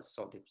catalysts.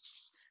 So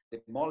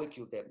the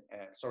molecule,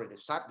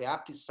 the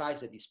active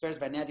sites, the dispersed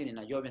vanadium and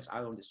niobium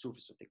are on the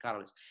surface of the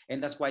catalyst.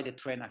 And that's why the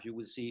trend, as you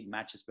will see,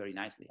 matches very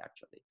nicely,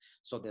 actually.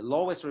 So the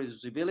lowest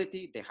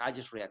reducibility, the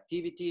highest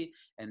reactivity,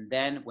 and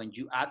then when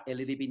you add a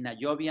little bit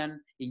niobium,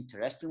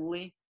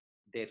 interestingly,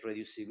 the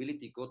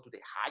reducibility go to the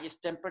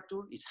highest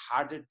temperature, is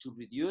harder to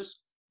reduce,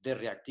 the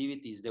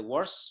reactivity is the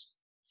worst.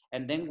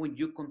 And then when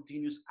you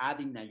continue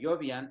adding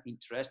niobium,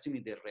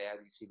 interestingly, the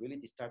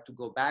reducibility start to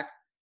go back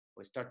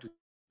or start to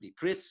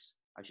decrease.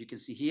 As you can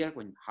see here,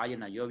 when higher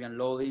niobium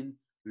loading,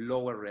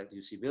 lower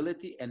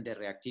reducibility, and the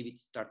reactivity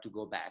start to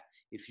go back.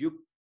 If you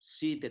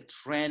see the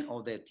trend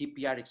of the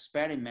TPR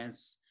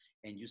experiments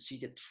and you see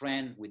the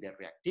trend with the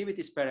reactivity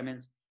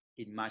experiments,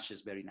 it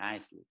matches very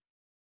nicely.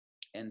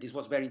 And this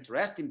was very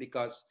interesting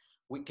because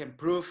we can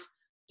prove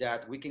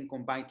that we can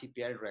combine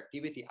TPR and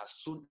reactivity as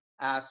soon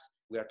as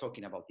we are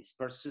talking about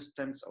dispersed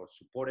systems or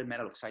supported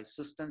metal oxide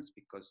systems,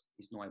 because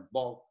it's not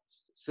involved,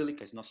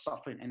 silica is not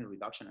suffering any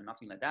reduction and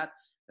nothing like that.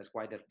 That's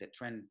why the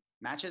trend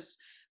matches.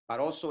 But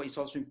also, it's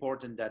also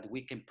important that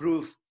we can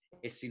prove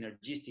a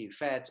synergistic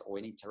effect or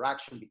an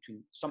interaction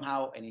between,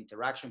 somehow an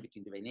interaction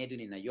between the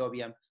vanadium and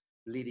niobium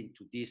leading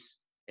to this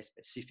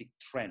specific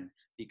trend,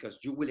 because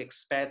you will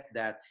expect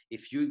that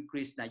if you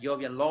increase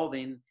niobium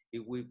loading,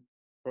 it will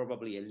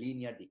probably a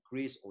linear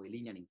decrease or a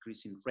linear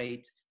increase in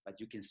rate, but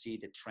you can see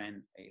the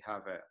trend,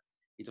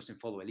 it doesn't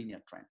follow a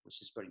linear trend,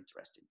 which is very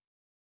interesting.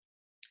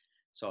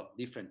 So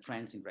different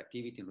trends in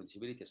reactivity and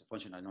reducibility as a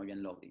function of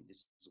niobium loading. This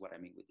is what I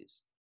mean with this.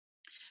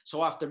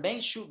 So after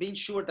being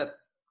sure that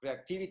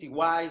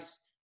reactivity-wise,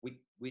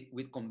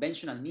 with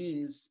conventional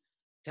means,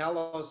 tell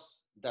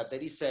us that there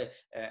is a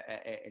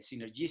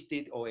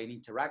synergistic or an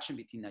interaction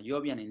between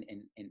niobium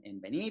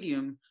and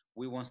vanadium,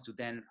 we want to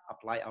then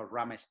apply our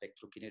Raman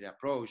Spectrokinetic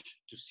approach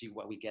to see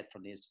what we get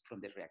from this, from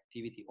the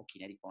reactivity or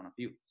kinetic point of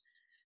view.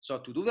 So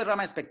to do the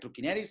Raman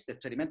spectrokinetics, the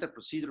experimental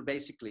procedure,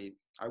 basically,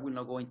 I will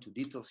not go into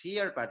details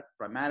here, but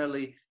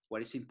primarily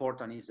what is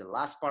important is the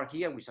last part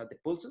here, which are the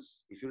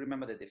pulses. If you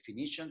remember the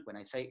definition, when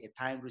I say a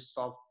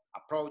time-resolved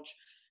approach,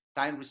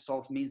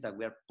 time-resolved means that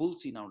we are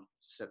pulsing our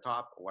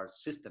setup or our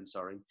system,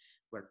 sorry,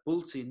 we're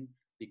pulsing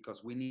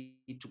because we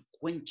need to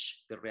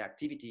quench the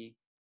reactivity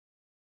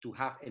to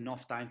have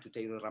enough time to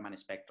take the Raman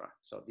spectra.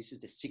 So this is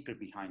the secret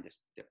behind this,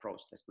 the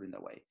approach, let's put it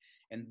that way.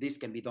 And this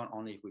can be done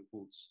only if we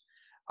pulse.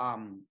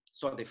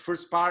 So the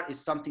first part is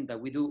something that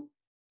we do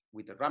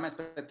with the Raman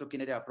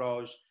spectrokinetic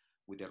approach,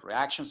 with the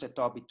reaction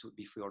setup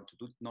before to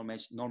do normal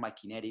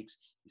kinetics.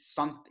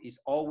 Is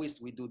always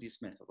we do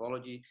this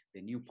methodology.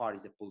 The new part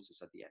is the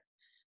pulses at the end.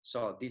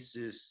 So this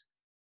is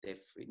the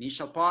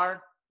initial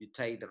part. You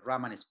take the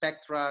Raman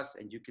spectras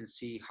and you can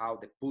see how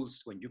the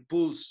pulse, when you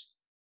pulse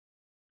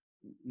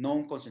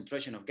known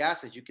concentration of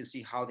gases, you can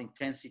see how the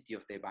intensity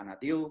of the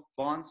vanadilyl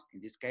bond,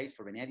 in this case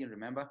for vanadium,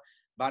 remember,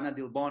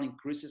 vanadilyl bond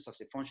increases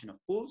as a function of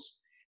pulse.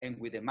 And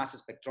with the mass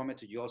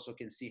spectrometer, you also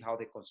can see how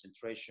the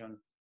concentration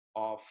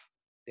of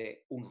the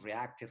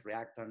unreacted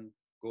reactant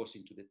goes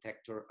into the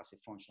detector as a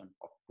function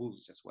of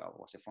pulse as well,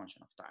 or as a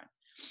function of time.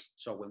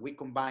 So when we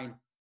combine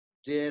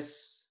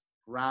this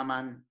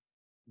Raman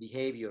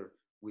behavior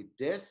with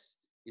this,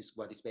 is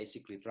what is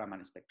basically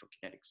Raman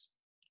spectrokinetics.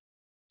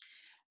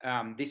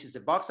 This is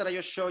a box that I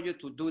just showed you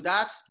to do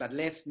that, but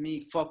let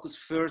me focus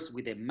first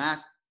with the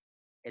mass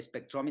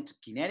spectrometer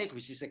kinetic,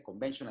 which is a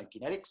conventional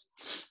kinetics.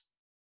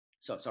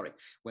 So sorry,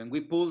 when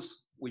we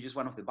pulse, we use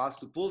one of the valves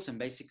to pulse, and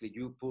basically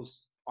you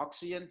pulse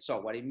oxygen. So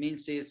what it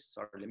means is,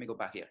 sorry, let me go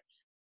back here.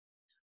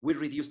 We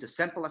reduce the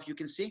sample, as you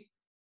can see,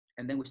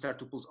 and then we start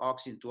to pulse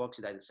oxygen to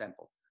oxidize the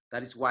sample.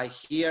 That is why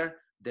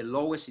here, the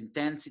lowest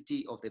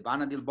intensity of the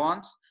vanadilyl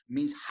bond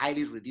means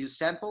highly reduced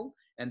sample,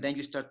 and then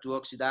you start to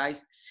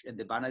oxidize and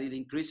the vanadilyl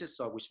increases,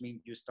 so which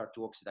means you start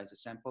to oxidize the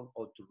sample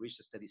or to reach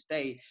a steady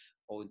state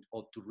or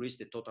to reach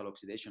the total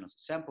oxidation of the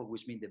sample,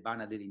 which means the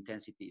vanadilyl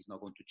intensity is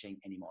not going to change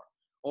anymore,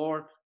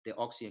 or the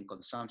oxygen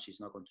consumption is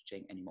not going to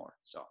change anymore.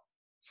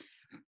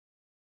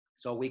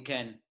 So we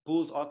can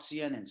pulse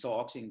oxygen, and so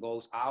oxygen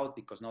goes out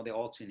because now the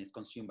oxygen is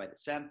consumed by the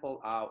sample,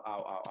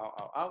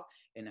 out.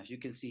 And as you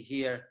can see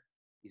here,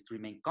 it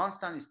remains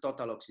constant, it's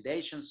total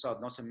oxidation. So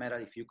it doesn't matter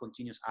if you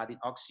continue adding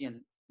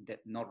oxygen, that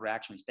no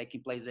reaction is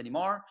taking place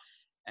anymore.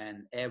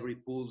 And every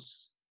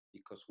pulse,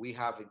 because we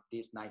have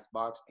this nice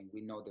box and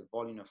we know the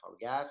volume of our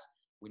gas,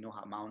 we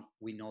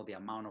know the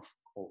amount of,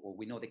 or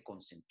we know the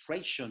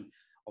concentration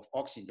of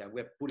oxygen that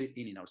we're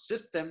putting in our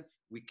system,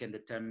 we can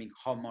determine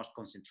how much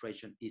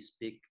concentration each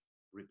peak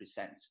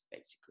represents,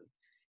 basically.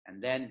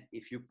 And then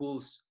if you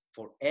pulse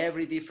for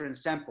every different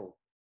sample,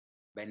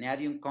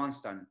 vanadium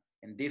constant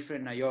and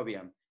different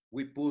niobium,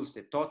 we pulse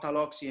the total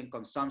oxygen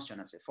consumption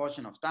as a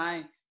function of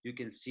time, you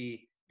can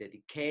see the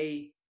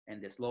decay,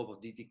 and the slope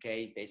of this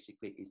decay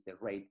basically is the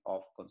rate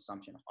of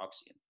consumption of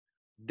oxygen.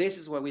 This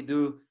is what we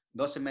do.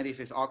 Doesn't matter if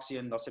it's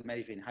oxygen, doesn't matter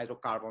if it's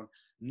hydrocarbon,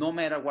 no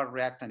matter what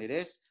reactant it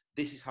is,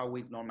 this is how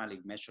we normally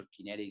measure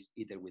kinetics,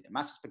 either with a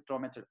mass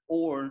spectrometer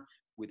or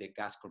with a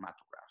gas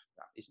chromatograph.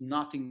 that. It's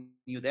nothing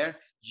new there,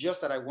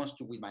 just that I want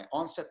to, with my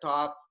own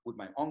setup, with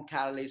my own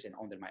catalyst and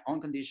under my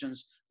own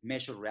conditions,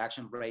 measure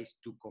reaction rates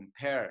to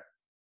compare,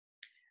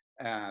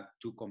 right?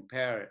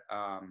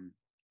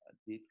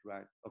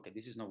 Okay,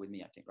 this is not with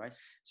me, I think, right?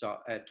 So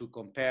to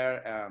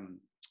compare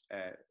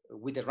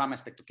with the Raman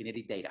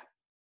spectrokinetic data.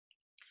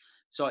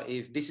 So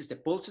if this is the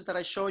pulses that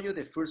I showed you,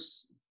 the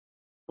first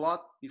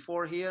plot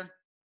before here,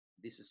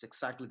 this is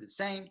exactly the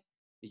same.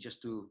 It's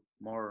just to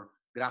more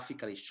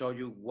graphically show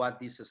you what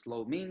this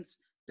slope means.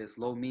 The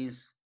slope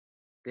means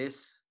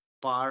this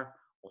part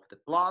of the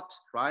plot,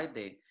 right?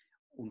 The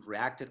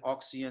unreacted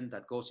oxygen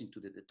that goes into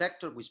the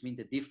detector, which means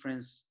the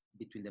difference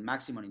between the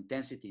maximum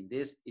intensity in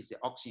this is the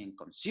oxygen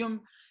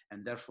consumed,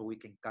 and therefore we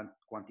can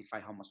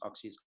quantify how much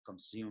oxygen is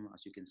consumed,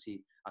 as you can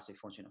see, as a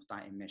function of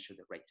time and measure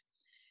the rate.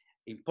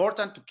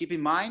 Important to keep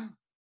in mind,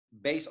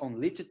 based on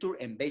literature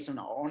and based on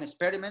our own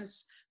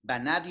experiments,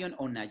 vanadium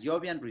on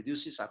niobium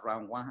reduces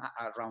around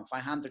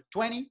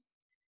 520.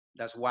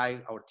 That's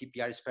why our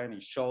TPR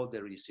experiment showed the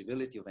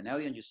reducibility of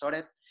vanadium, you saw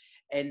that.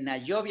 And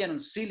niobium on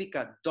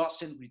silica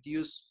doesn't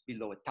reduce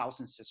below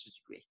 1,000 Celsius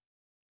degree.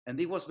 And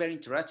it was very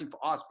interesting for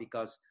us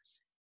because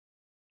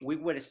we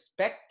were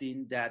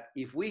expecting that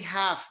if we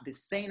have the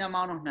same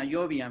amount of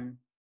niobium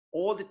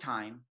all the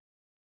time,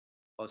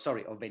 of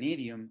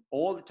vanadium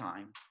all the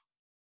time,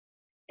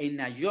 and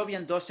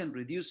niobium doesn't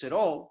reduce at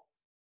all,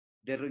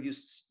 the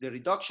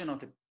reduction of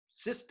the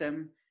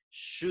system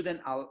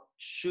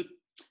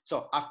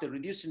so after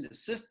reducing the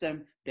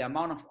system, the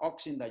amount of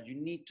oxygen that you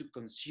need to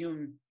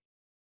consume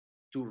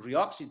to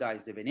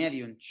reoxidize the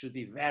vanadium should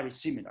be very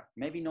similar.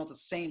 Maybe not the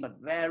same, but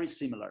very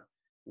similar.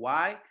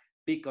 Why?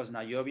 Because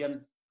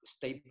niobium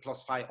stayed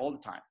 +5 all the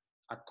time.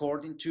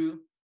 According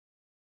to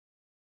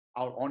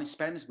our own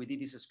experiments, we did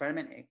this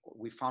experiment, and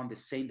we found the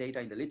same data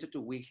in the literature.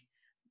 We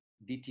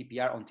did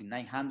TPR until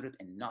 900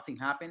 and nothing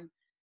happened.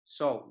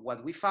 So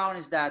what we found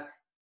is that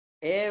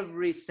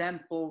every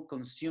sample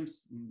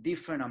consumes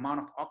different amount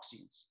of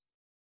oxygens.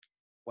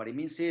 What it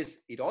means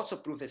is, it also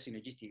proves the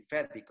synergistic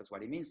effect, because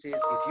what it means is,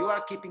 if you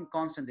are keeping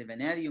constant the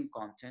vanadium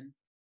content,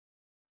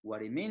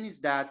 what it means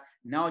is that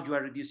now you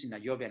are reducing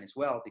niobium as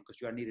well, because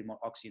you are needing more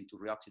oxygen to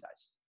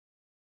reoxidize.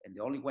 And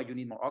the only way you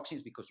need more oxygen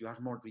is because you have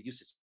more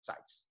reduced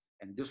sites.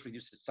 And those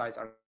reduced sites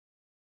are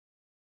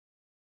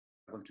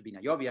going to be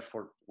niobium.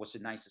 For was a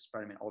nice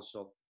experiment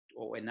also,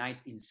 or a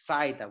nice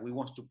insight that we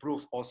want to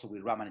prove also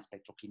with Raman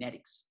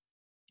spectrokinetics.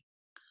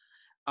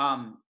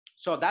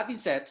 So that being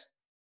said,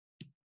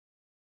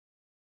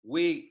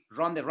 we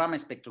run the Raman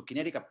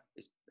spectrokinetic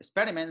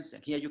experiments,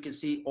 and here you can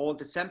see all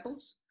the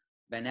samples,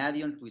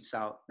 vanadium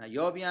without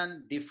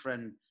niobium,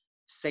 different,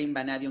 same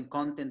vanadium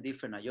content,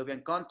 different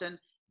niobium content.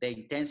 The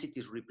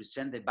intensities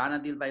represent the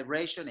vanadil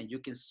vibration, and you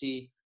can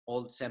see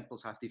all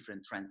samples have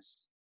different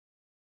trends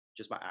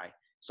just by eye.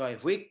 So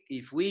if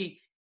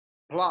we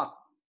plot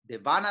the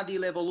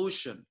vanadil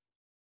evolution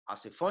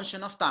as a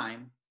function of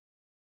time,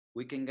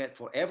 we can get,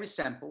 for every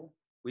sample,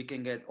 we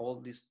can get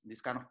all this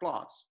kind of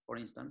plots, for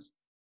instance.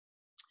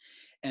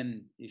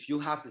 And if you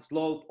have the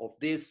slope of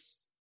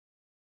this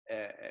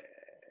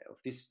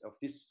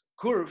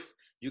curve,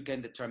 you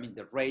can determine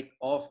the rate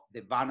of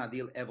the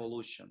vanadil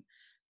evolution.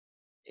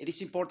 It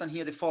is important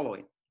here the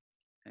following.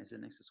 Here's the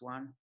next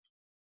one.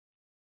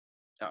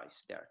 Oh,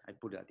 it's there. I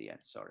put it at the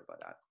end. Sorry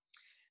about that.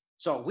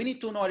 So we need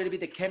to know a little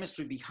bit the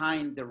chemistry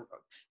behind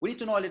we need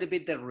to know a little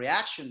bit the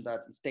reaction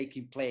that is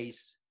taking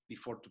place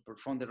before to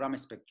perform the Raman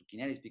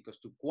spectrokinetics, because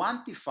to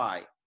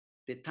quantify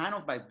the time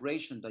of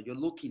vibration that you're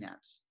looking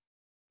at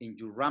in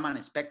your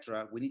Raman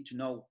spectra, we need to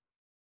know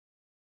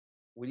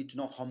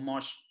how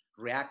much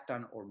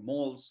reactant or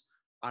moles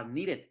are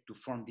needed to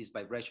form this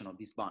vibration of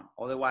this bond.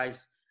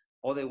 Otherwise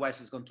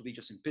it's going to be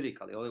just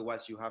empirically.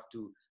 Otherwise you have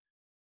to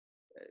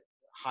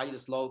higher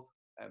slope,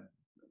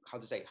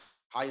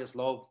 higher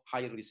slope,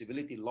 higher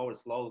reducibility, lower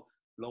slope,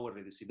 lower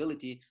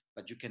reducibility,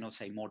 but you cannot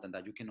say more than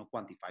that. You cannot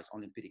quantify, it's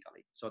only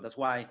empirically. So that's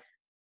why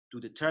to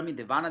determine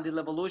the vanadil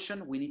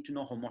evolution, we need to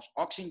know how much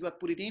oxygen you have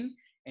put it in,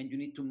 and you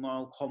need to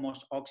know how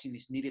much oxygen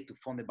is needed to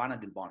form the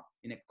vanadil bond.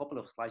 In a couple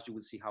of slides, you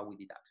will see how we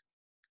did that.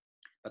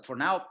 But for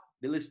now,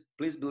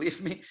 please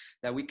believe me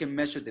that we can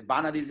measure the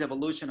vanadil's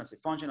evolution as a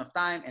function of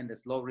time, and the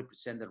slope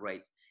represent the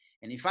rate.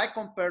 And if I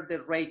compare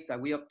the rate that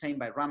we obtained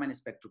by Raman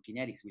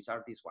spectrokinetics, which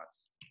are these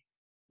ones,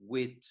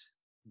 with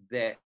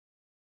the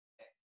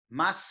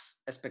mass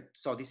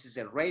so this is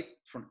a rate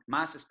from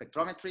mass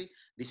spectrometry,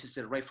 this is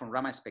a rate from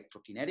Raman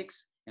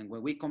spectrokinetics, and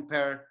when we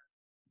compare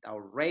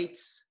our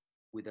rates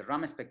with the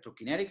Raman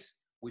spectrokinetics,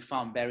 we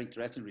found very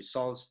interesting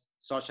results,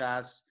 such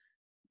as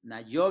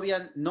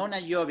niobium, no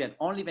niobium,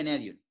 only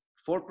vanadium,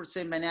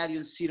 4%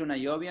 vanadium, 0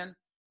 niobium.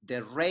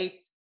 The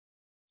rate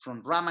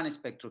from Raman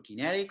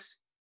spectrokinetics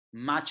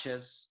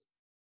matches,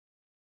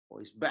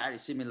 or is very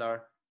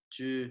similar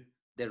to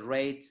the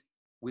rate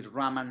with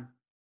Raman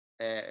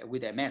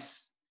with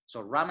MS.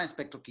 So Raman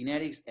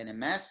spectrokinetics and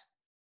MS,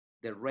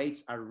 the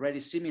rates are very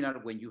similar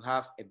when you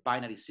have a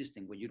binary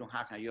system, when you don't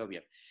have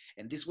niobium.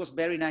 And this was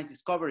very nice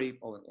discovery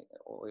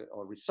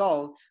or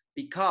result,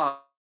 because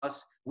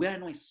we are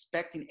not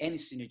expecting any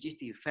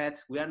synergistic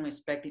effects. We are not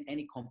expecting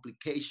any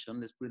complication,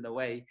 let's put it that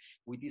way,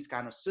 with this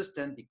kind of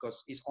system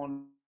because it's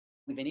only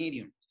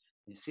vanadium.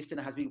 The system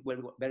that has been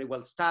very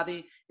well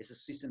studied. It's a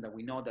system that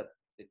we know that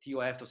the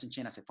TOF doesn't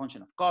change as a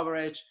function of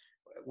coverage.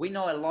 We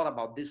know a lot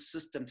about these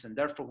systems, and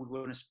therefore we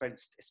weren't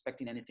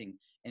expecting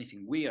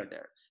anything weird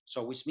there.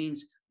 So which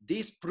means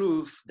this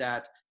proves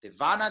that the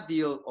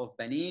vanadil of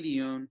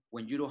vanadium,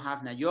 when you don't have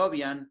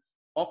niobium,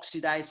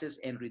 oxidizes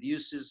and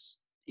reduces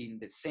in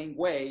the same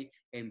way,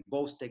 and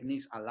both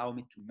techniques allow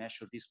me to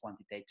measure this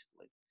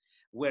quantitatively.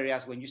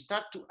 Whereas when you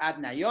start to add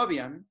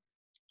niobium,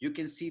 you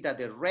can see that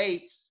the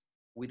rates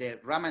with the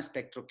Raman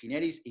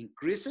Spectrokinetics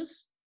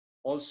increases,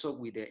 also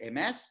with the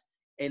MS,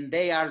 and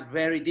they are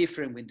very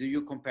different when do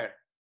you compare.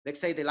 Let's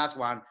say the last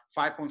one,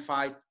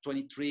 5.5,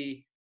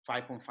 23,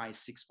 5.5,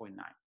 6.9.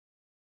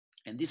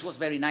 And this was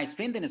very nice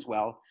finding as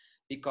well,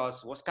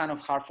 because it was kind of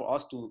hard for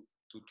us to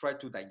try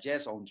to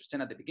digest or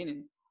understand at the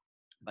beginning.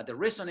 But the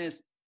reason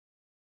is,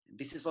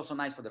 this is also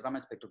nice for the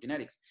Raman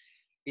Spectrokinetics,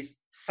 is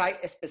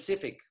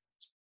site-specific.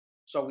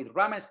 So with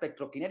Raman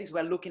Spectrokinetics,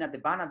 we're looking at the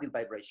vanadil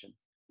vibration.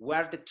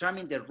 We're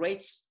determining the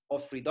rates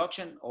of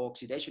reduction or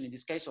oxidation, in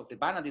this case, of the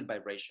vanadil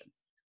vibration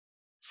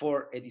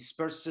for a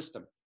dispersed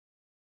system.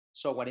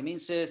 So what it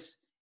means is,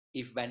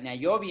 if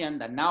niobium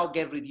that now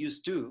get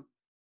reduced to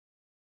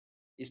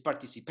is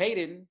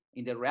participating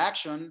in the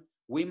reaction,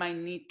 we might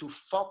need to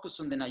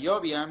focus on the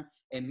niobium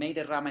and make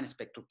the Raman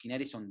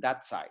Spectrokinetics on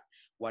that side.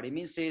 What it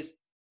means is,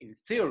 in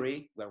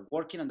theory, we're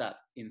working on that.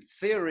 In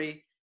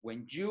theory,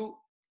 when you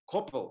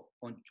couple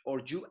on,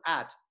 or you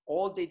add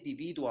all the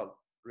individual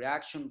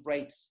reaction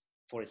rates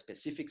for a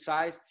specific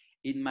size,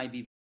 it might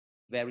be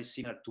very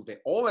similar to the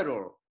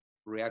overall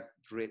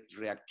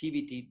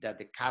reactivity that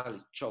the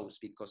catalyst chose,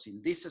 because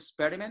in this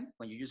experiment,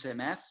 when you use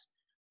MS,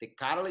 the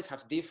catalysts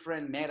have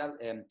different metal,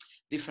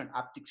 different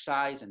optic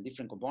size and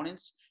different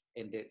components,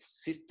 and the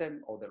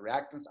system or the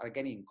reactants are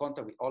getting in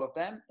contact with all of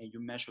them, and you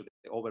measure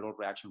the overall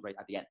reaction rate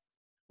at the end.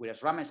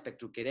 Whereas Raman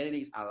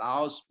Spectrokinetics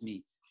allows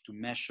me to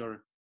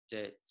measure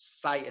the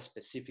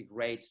site-specific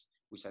rates,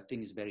 which I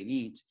think is very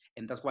neat,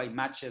 and that's why it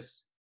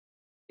matches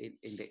in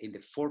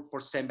the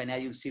 4%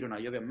 vanadium zero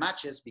niobium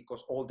matches,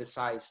 because all the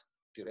sites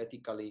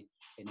theoretically,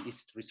 and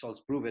these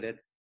results prove it,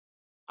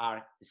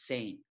 are the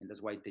same, and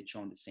that's why they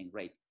show the same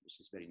rate, which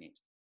is very neat.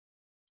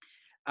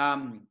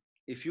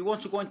 If you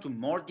want to go into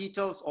more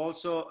details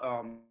also,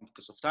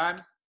 because of time,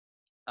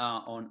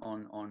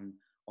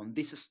 on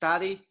this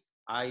study,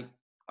 I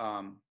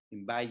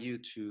invite you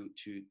to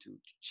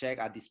check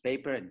out this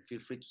paper, and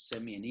feel free to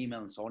send me an email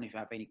and so on if you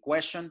have any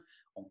question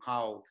on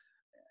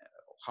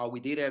how we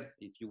did it,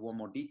 if you want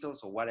more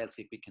details or what else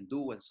we can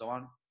do and so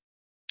on.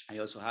 I'm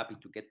also happy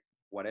to get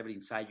whatever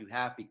insight you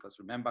have, because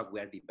remember, we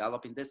are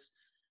developing this,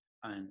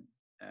 and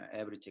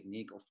every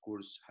technique, of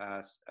course,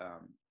 has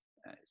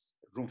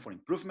room for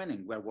improvement,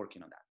 and we're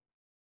working on that.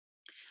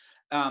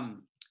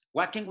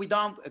 What can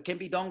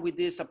be done with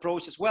this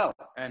approach as well?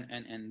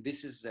 And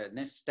this is the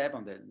next step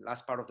on the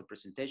last part of the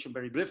presentation.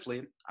 Very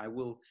briefly, I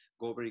will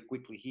go very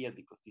quickly here,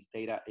 because this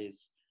data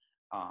is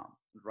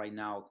right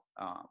now,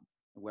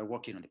 we're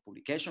working on the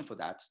publication for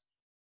that.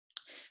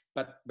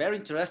 But very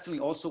interestingly,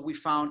 also, we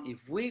found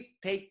if we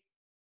take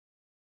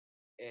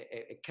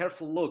a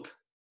careful look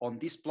on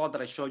this plot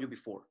that I showed you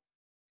before,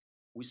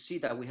 we see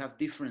that we have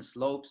different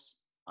slopes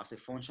as a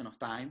function of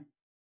time,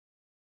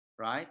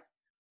 right?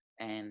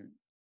 And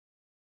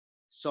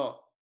so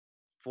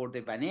for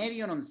the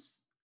vanadium on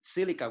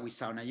silica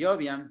without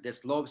niobium, the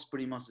slope is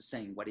pretty much the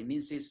same. What it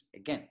means is,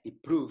 again,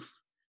 it proves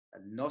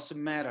that it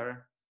doesn't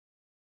matter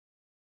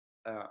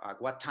at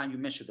what time you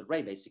measure the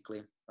rate,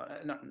 basically.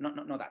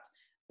 Not that.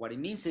 What it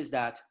means is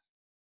that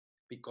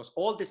because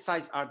all the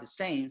sites are the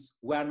same,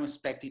 we are not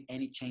expecting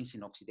any change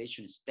in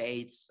oxidation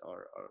states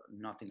or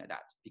nothing like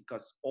that,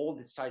 because all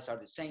the sites are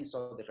the same,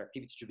 so the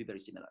reactivity should be very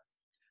similar.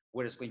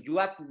 Whereas when you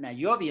add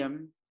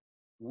niobium,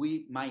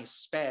 we might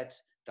expect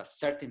that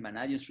certain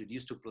vanadiums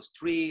reduce to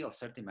 +3, or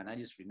certain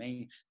vanadiums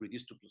remain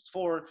reduced to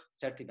 +4,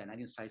 certain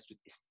vanadium sites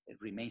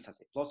remains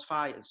as a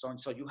 +5, and so on.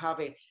 So you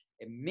have a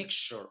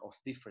mixture of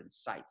different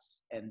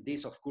sites. And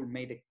this, of course,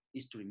 made the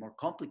history more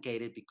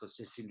complicated, because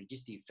the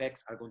synergistic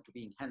effects are going to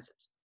be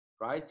enhanced,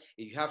 right?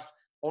 If you have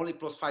only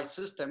 +5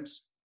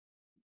 systems,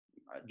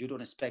 you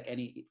don't expect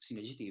any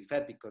synergistic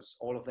effect, because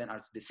all of them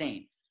are the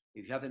same.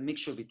 If you have a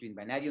mixture between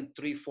vanadium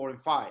 3, 4,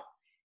 and 5,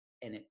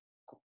 and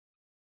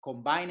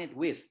combine it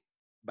with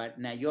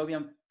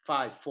niobium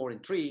 5, 4,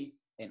 and 3,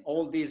 and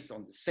all this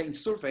on the same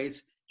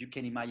surface, you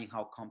can imagine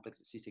how complex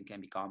the system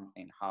can become,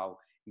 and how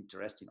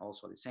interesting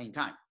also at the same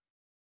time.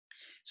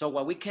 So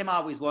what we came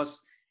up with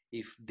was,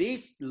 if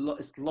these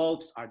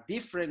slopes are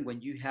different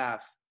when you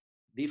have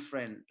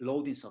different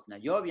loadings of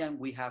niobium,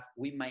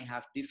 we might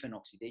have different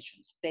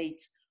oxidation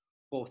states,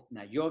 both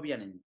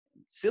niobium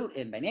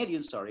and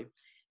vanadium, sorry,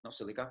 not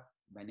silica,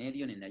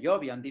 vanadium and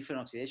niobium,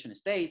 different oxidation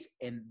states,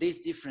 and these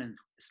different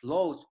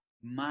slopes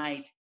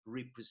might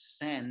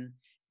represent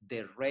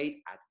the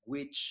rate at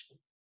which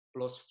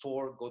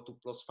 +4 go to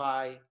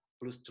 +5,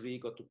 +3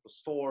 go to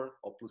 +4,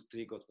 or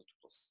 +3 go to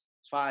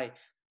 +5.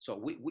 So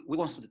we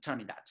want to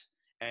determine that.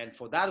 And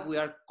for that, we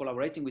are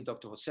collaborating with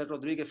Dr. Jose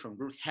Rodriguez from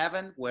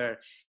Brookhaven, where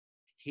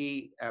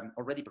he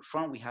already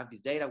performed. We have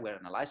this data. We're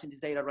analyzing this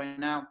data right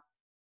now,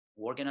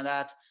 working on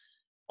that,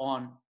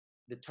 on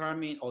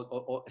determine,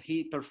 or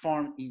he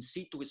performed in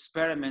situ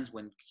experiments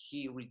when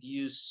he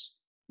reduced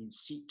in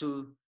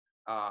situ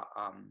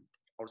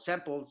or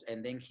samples,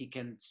 and then he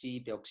can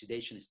see the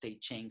oxidation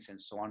state change and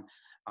so on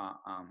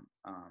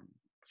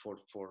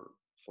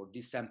for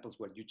these samples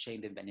where you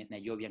change the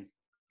niobium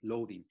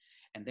loading.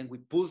 And then we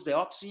pulse the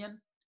oxygen,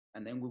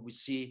 and then we will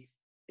see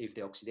if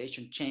the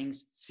oxidation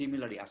changes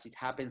similarly as it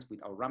happens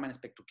with our Raman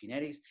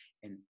Spectrokinetics,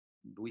 and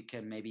we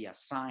can maybe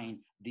assign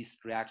these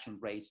reaction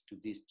rates to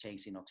these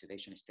changes in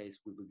oxidation states,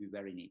 which will be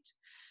very neat.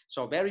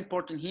 So very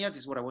important here, this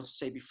is what I want to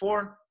say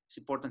before. It's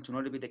important to know a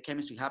little bit the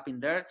chemistry happening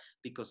there,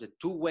 because the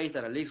two ways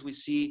that at least we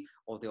see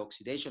of the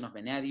oxidation of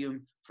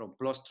vanadium from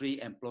 +3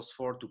 and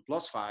 +4 to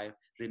 +5.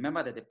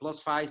 Remember that the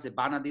 +5 is the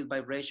vanadil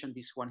vibration,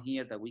 this one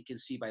here that we can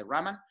see by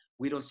Raman.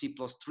 We don't see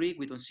 +3,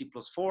 we don't see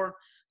 +4.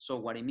 So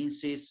what it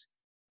means is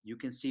you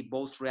can see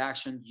both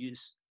reactions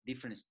use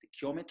different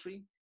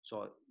stoichiometry.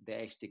 So the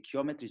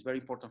stoichiometry is very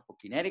important for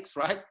kinetics,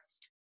 right?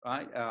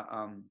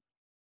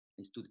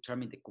 Is to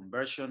determine the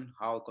conversion,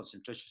 how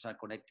concentrations are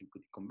connected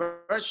with the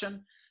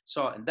conversion.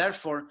 So, and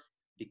therefore,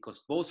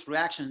 because both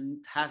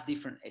reactions have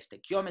different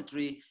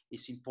stoichiometry,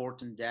 it's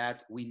important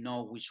that we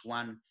know which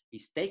one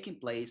is taking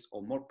place,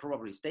 or more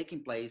probably is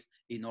taking place,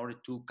 in order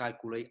to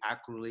calculate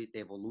accurately the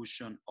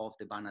evolution of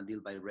the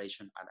vanadil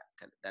vibration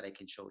that I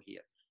can show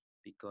here,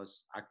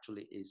 because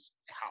actually is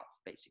half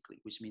basically,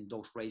 which means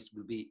those rates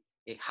will be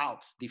a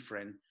half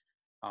different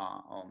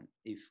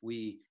if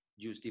we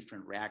use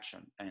different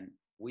reaction. And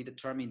we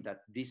determined that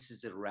this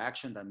is a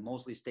reaction that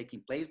mostly is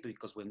taking place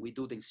because when we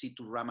do the in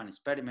situ Raman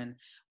experiment,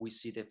 we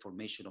see the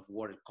formation of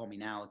water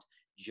coming out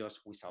just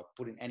without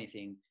putting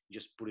anything,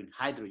 just putting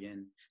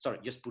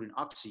just putting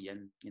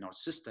oxygen in our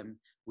system.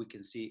 We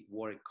can see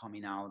water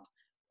coming out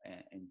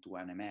into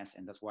an MS,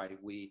 and that's why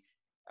we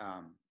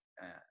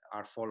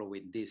are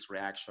following this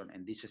reaction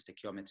and this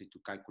stoichiometry to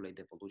calculate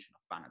the evolution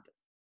of vanadil.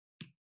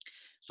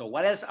 So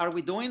what else are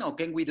we doing, or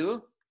can we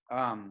do?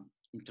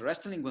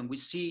 Interestingly, when we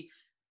see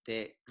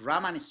the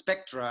Raman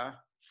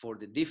spectra for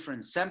the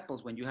different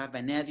samples, when you have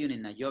vanadium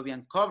and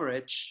niobium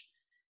coverage,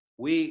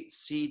 we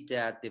see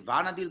that the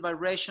vanadil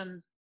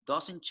vibration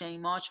doesn't change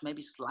much,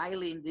 maybe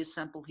slightly in this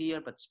sample here,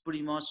 but it's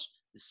pretty much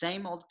the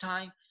same all the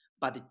time,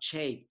 but the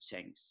shape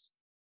changes.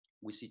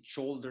 We see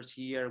shoulders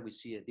here, we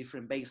see a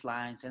different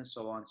baselines and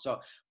so on.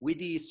 So we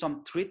did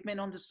some treatment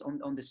on this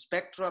on the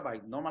spectra by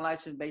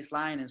normalizing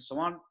baseline and so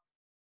on.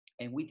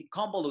 And we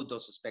deconvolute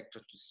those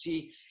spectra to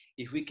see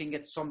if we can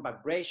get some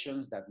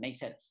vibrations that make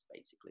sense,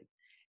 basically.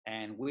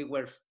 And we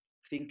were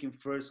thinking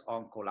first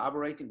on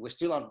collaborating. We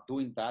still are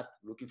doing that,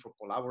 looking for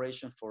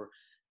collaboration for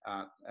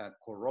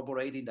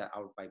corroborating that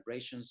our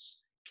vibrations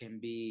can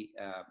be,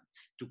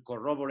 to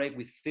corroborate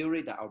with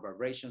theory that our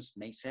vibrations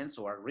make sense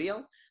or are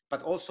real.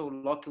 But also,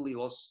 luckily,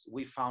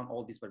 we found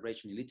all this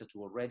vibration in literature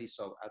already.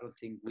 So I don't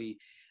think we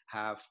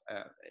have,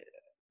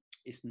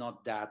 it's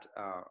not that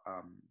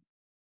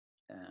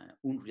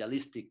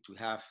unrealistic to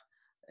have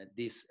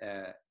these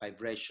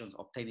vibrations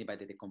obtained by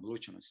the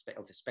deconvolution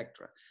of the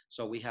spectra.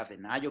 So we have the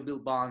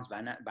niobium bonds,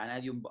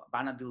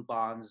 vanadil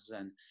bonds,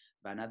 and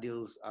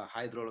vanadils,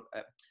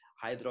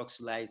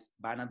 hydroxylized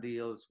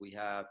vanadils. We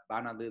have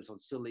vanadils on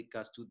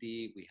silicas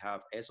 2D. We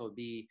have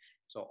SOB.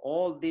 So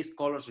all these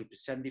colors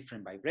represent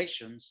different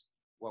vibrations.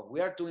 What we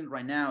are doing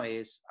right now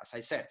is, as I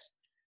said,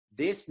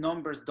 these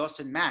numbers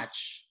doesn't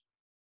match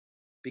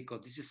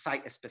because this is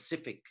site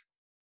specific.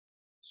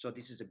 So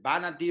this is a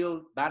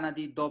vanadil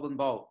double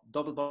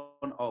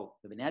bond O,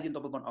 the vanadium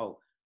double bond O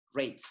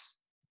rates.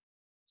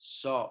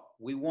 So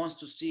we want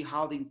to see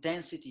how the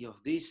intensity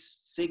of these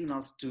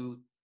signals to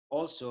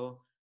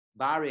also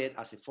vary it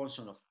as a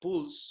function of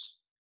pulse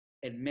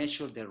and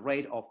measure the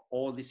rate of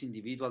all these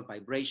individual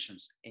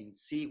vibrations and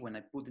see when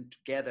I put them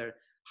together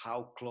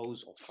how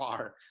close or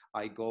far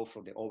I go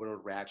from the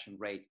overall reaction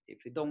rate.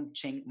 If it don't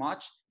change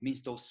much,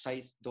 means those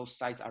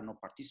sites are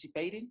not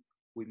participating.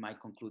 We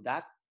might conclude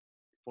that,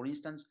 for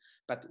instance,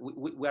 but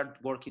we are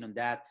working on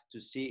that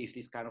to see if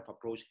this kind of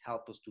approach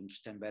helps us to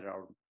understand better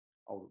our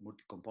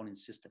multi-component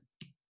system.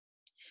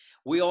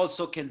 We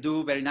also can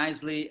do very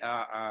nicely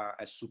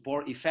a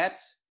support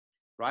effect,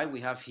 right?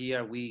 We have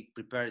here, we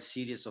prepare a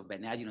series of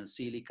vanadium and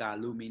silica,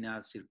 alumina,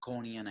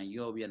 zirconia,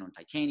 niobium, and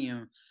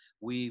titanium.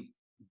 We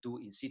do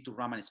in situ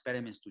Raman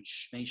experiments to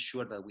make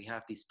sure that we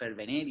have this per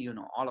vanadium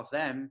on all of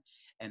them,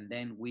 and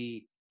then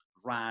we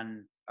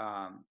run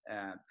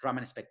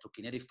Raman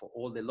Spectrokinetic for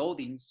all the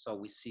loadings. So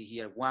we see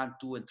here 1,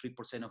 2, and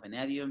 3% of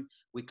vanadium.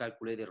 We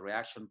calculate the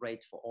reaction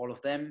rate for all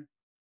of them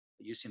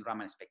using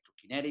Raman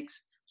Spectrokinetics.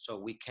 So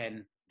we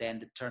can then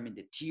determine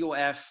the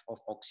TOF of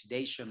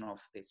oxidation of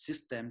the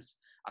systems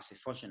as a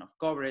function of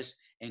coverage.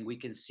 And we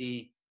can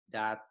see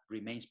that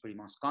remains pretty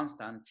much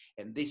constant.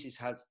 And this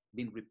has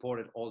been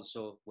reported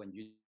also when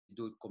you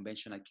do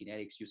conventional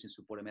kinetics using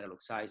supported metal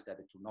oxides, that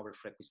the turnover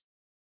frequency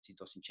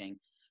doesn't change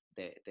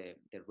the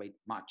rate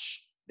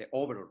much. the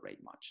overall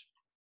rate much.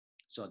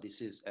 So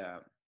this is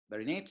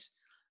very neat.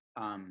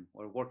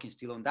 We're working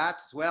still on that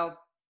as well,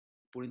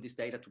 putting this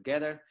data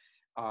together.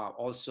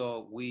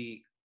 Also,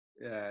 we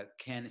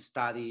can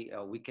study,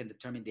 we can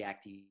determine the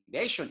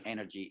activation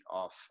energy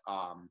of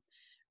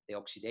the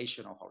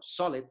oxidation of our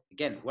solid.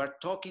 Again, we're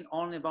talking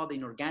only about the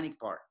inorganic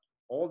part.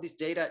 All this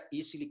data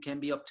easily can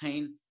be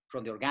obtained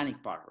from the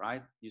organic part,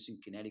 right? Using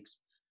kinetics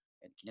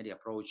and kinetic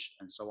approach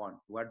and so on.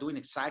 We're doing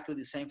exactly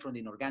the same from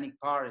the inorganic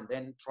part and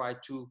then try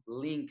to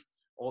link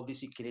all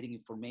this kinetic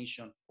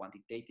information,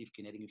 quantitative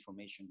kinetic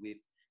information with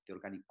the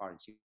organic part and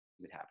see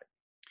what happens.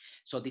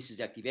 So this is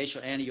the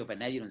activation energy of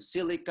vanadium and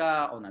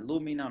silica on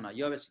alumina, on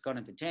Ive, zircon,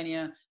 and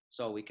titanium.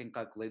 So we can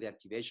calculate the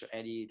activation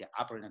energy, the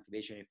upper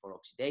activation energy for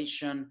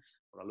oxidation.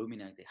 For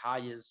alumina is the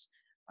highest.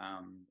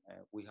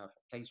 We have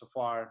obtained so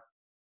far,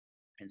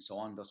 and so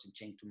on. Doesn't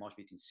change too much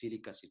between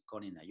silica,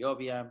 zircon, and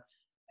niobium,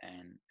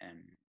 and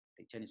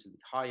titanium is a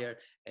bit higher.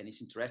 And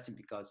it's interesting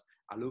because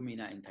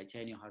alumina and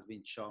titanium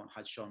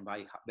has shown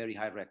very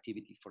high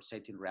reactivity for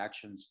certain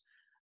reactions.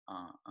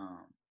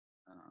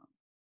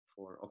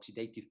 For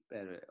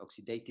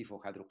oxidative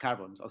of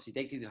hydrocarbons,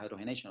 oxidative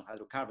dehydrogenation of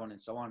hydrocarbon, and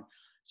so on.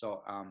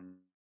 So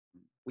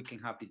we can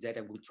have this data,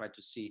 and we'll try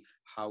to see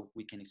how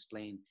we can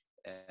explain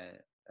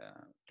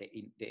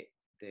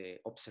the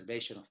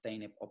observation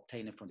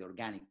obtained from the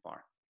organic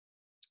part.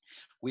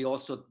 We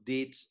also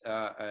did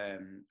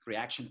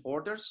reaction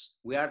orders.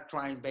 We are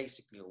trying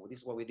basically, this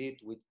is what we did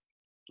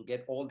to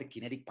get all the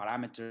kinetic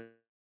parameters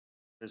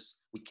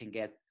we can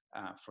get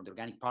from the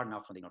organic part,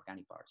 now from the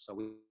inorganic part. So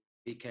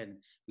we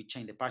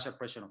change the partial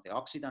pressure of the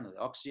oxidant or the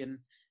oxygen,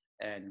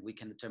 and we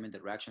can determine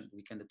the reaction.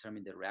 We can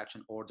determine the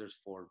reaction orders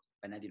for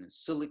vanadium and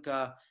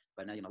silica,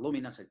 vanadium,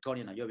 alumina,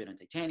 zirconium, niobium, and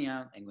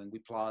titanium. And when we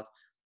plot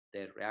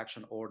the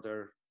reaction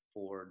order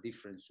for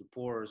different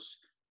supports,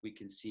 we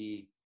can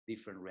see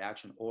different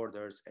reaction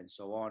orders and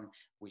so on,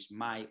 which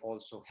might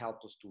also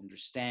help us to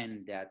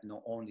understand that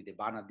not only the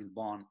Barnard-Dill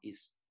bond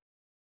is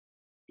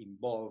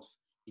involved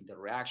in the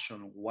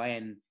reaction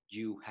when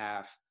you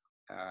have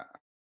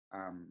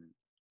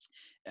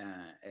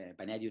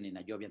vanadium and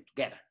niobium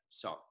together.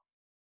 So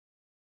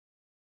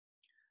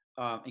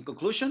in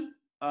conclusion,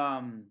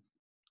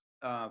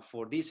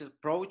 for this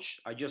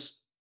approach, I just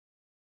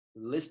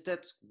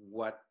listed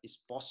what is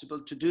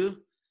possible to do,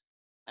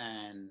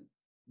 and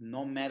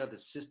no matter the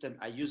system,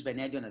 I use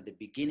vanadium at the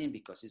beginning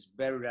because it's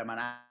very Raman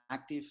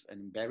active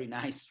and very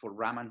nice for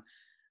Raman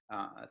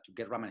to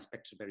get Raman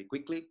spectra very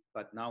quickly.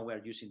 But now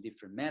we're using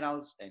different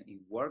metals and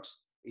it works.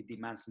 It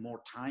demands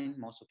more time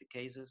most of the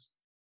cases,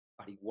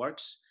 but it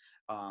works.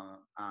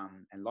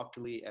 And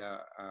luckily,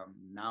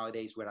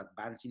 nowadays we're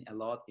advancing a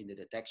lot in the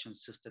detection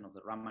system of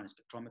the Raman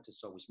spectrometer,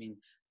 so which means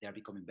they are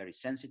becoming very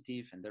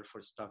sensitive, and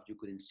therefore stuff you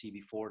couldn't see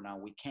before, now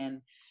we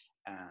can.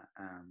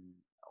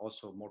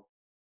 Also more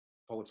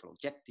powerful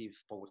objective,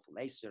 powerful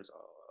lasers,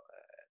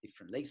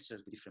 different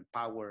lasers with different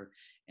power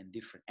and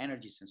different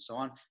energies and so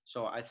on.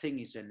 So I think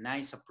it's a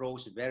nice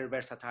approach, very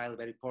versatile,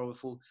 very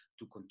powerful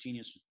to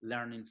continue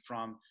learning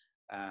from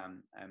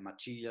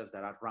materials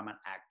that are Raman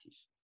active.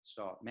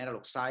 So metal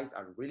oxides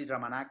are really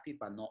Raman active,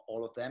 but not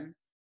all of them.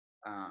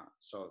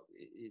 So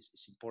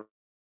it's important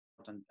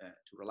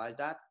to realize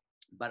that.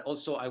 But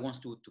also I want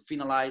to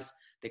finalize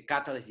the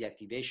catalyst, the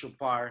activation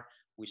part,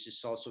 which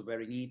is also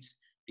very neat,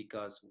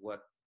 because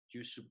what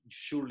you should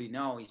surely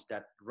know is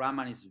that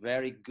Raman is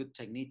very good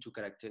technique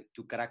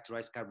to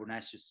characterize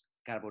carbonaceous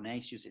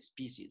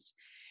species.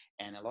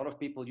 And a lot of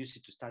people use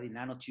it to study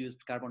nanotubes,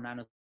 carbon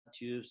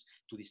nanotubes,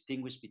 to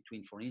distinguish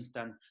between, for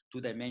instance,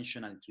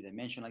 two-dimensional and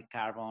three-dimensional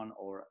carbon,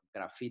 or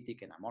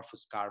graphitic and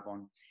amorphous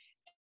carbon.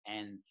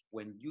 And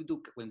when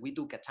we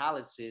do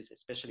catalysis,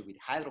 especially with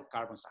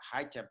hydrocarbons at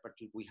high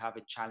temperature, we have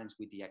a challenge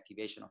with the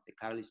activation of the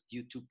catalyst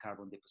due to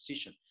carbon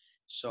deposition.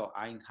 So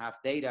I have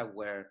data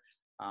where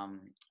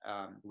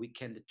we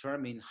can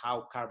determine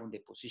how carbon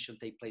deposition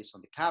takes place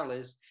on the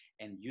catalyst,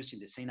 and using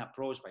the same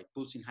approach by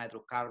pulsing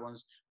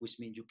hydrocarbons, which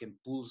means you can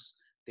pulse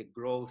the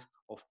growth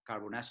of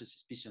carbonaceous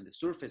species on the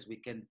surface, we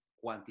can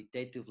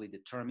quantitatively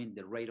determine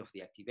the rate of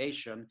the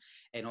activation.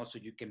 And also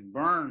you can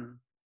burn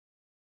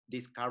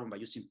this carbon by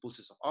using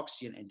pulses of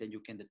oxygen, and then you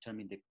can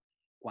determine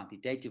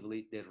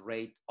quantitatively the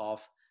rate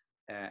of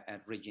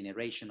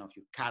regeneration of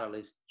your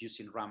catalyst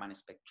using Raman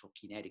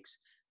spectrokinetics.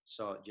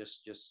 So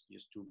just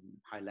to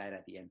highlight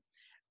at the end.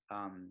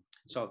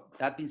 So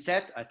that being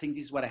said, I think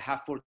this is what I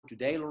have for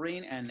today,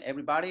 Lorraine and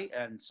everybody.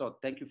 And so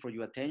thank you for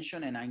your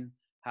attention, and I'm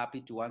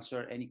happy to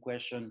answer any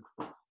question.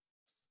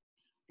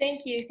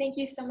 Thank you. Thank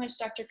you so much,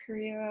 Dr.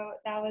 Carrero.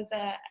 That was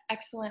an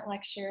excellent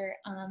lecture.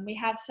 We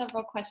have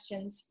several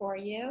questions for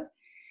you.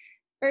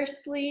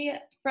 Firstly,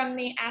 from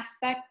the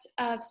aspect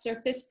of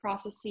surface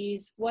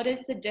processes, what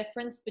is the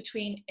difference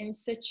between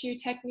in-situ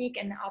technique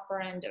and the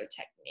operando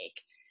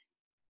technique?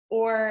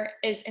 Or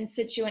is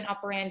in-situ and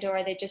operando,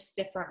 are they just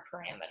different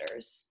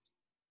parameters?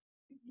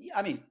 Yeah,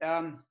 I mean,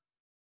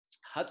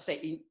 how to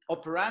say,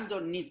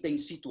 operando needs the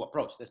in-situ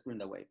approach, let's put it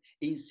that way.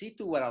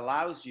 In-situ, what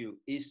allows you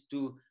is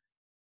to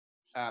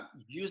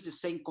use the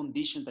same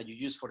conditions that you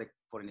use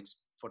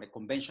for a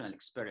conventional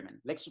experiment.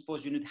 Let's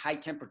suppose you need high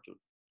temperature.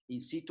 In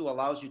situ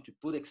allows you to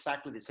put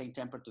exactly the same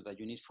temperature that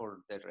you need for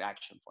the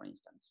reaction, for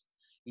instance.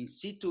 In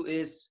situ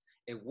is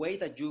a way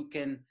that you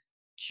can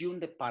tune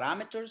the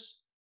parameters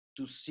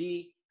to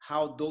see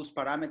how those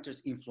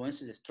parameters influence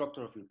the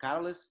structure of your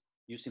catalyst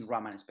using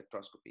Raman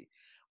spectroscopy.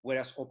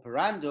 Whereas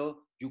operando,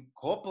 you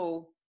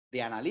couple the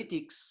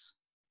analytics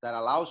that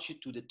allows you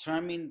to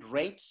determine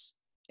rates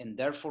and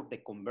therefore the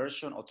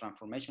conversion or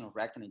transformation of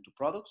reactant into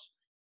products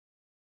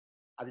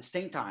at the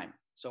same time.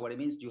 So what it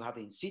means, you have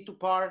the in situ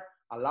part,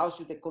 allows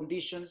you the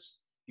conditions,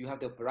 you have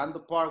the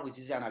operando part, which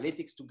is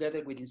analytics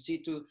together with in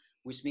situ,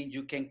 which means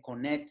you can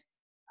connect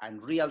in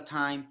real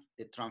time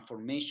the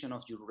transformation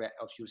of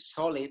your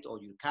solid or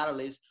your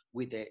catalyst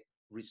with the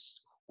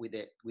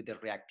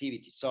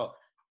reactivity. So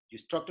your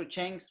structure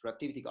change,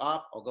 reactivity go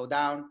up or go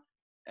down,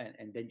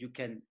 and then you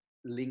can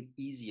link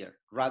easier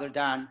rather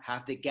than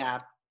have the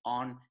gap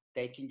on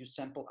taking your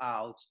sample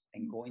out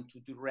and going to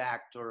the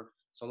reactor.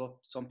 So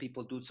some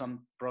people do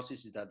some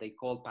processes that they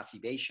call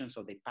passivation.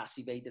 So they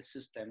passivate the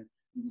system.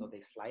 Mm-hmm. So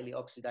they slightly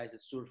oxidize the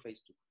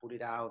surface to put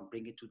it out,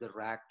 bring it to the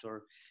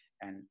reactor,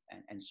 and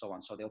so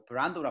on. So the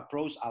operando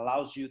approach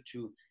allows you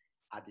to,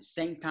 at the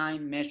same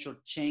time, measure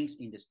change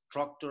in the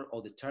structure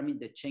or determine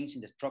the change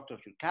in the structure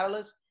of your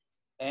catalyst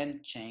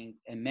and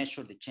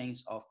measure the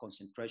change of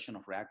concentration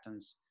of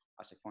reactants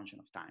as a function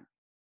of time.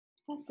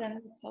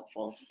 Awesome, that's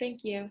helpful.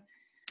 Thank you.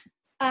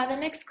 The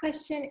next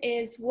question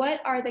is, what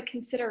are the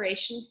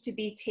considerations to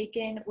be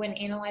taken when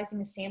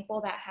analyzing a sample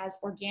that has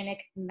organic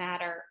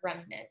matter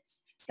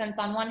remnants? Since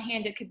on one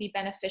hand, it could be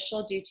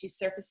beneficial due to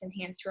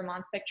surface-enhanced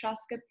Raman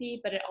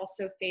spectroscopy, but it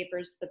also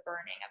favors the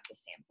burning of the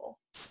sample.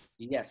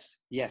 Yes,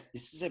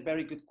 this is a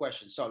very good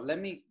question. So let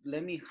me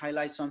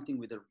highlight something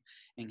with the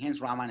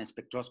enhanced Raman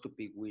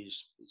spectroscopy,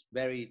 which is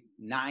very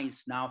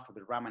nice now for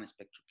the Raman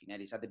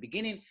spectrokinetics. At the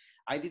beginning,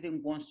 I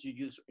didn't want to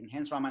use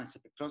enhanced Raman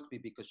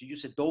spectroscopy because you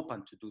use a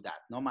dopant to do that,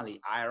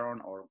 normally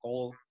iron or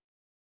gold.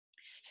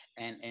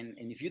 And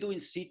if you do in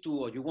situ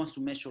or you want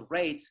to measure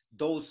rates,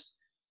 those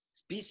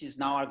species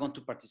now are going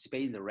to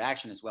participate in the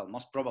reaction as well,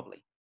 most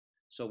probably.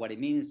 So what it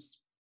means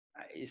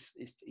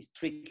is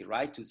tricky,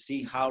 right? To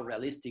see how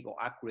realistic or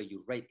accurate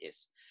your rate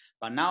is.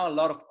 But now a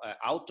lot of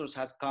authors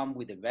has come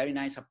with a very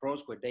nice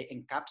approach where they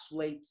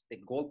encapsulate the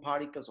gold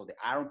particles or the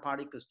iron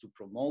particles to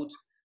promote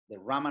the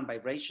Raman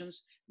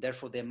vibrations.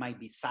 Therefore, they might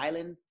be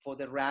silent for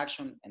the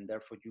reaction, and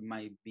therefore you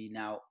might be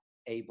now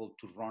able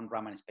to run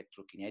Raman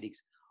spectrokinetics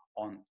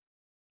on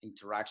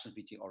interactions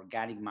between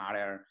organic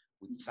matter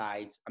with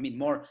sites. I mean,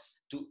 more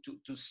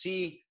to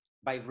see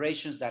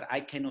vibrations that I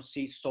cannot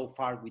see so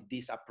far with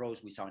this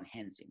approach without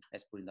enhancing,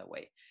 let's put it that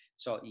way.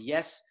 So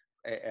yes,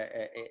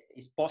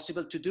 it's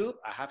possible to do.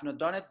 I have not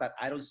done it, but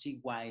I don't see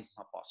why it's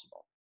not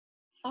possible.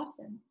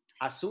 Awesome.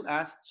 As soon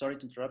as, sorry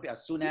to interrupt you,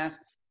 as soon as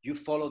you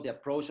follow the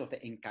approach of the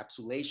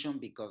encapsulation,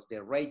 because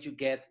the rate you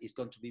get is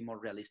going to be more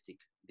realistic.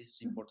 This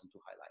is important to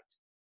highlight.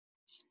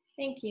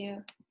 Thank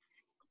you.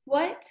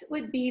 What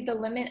would be the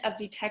limit of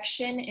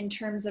detection in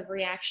terms of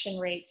reaction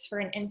rates for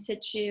an in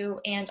situ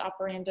and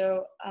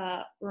operando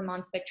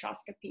Raman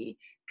spectroscopy?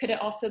 Could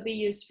it also be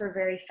used for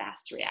very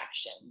fast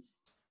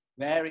reactions?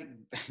 Very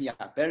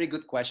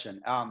good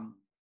question.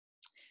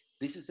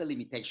 This is a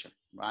limitation,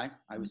 right?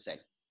 I would say.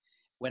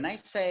 When I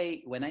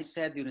said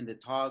during the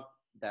talk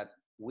that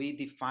we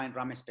define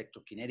Raman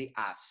spectrokinetic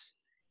as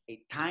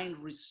a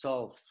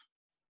time-resolved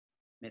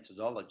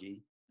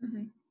methodology,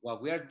 mm-hmm.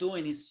 What we are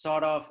doing is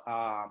sort of,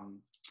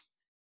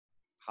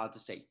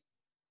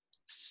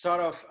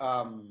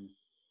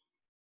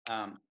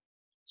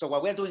 so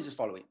what we're doing is the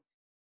following.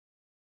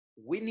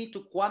 We need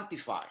to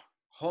quantify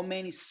how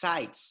many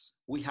sites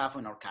we have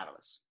on our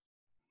catalyst.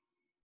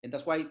 And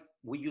that's why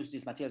we use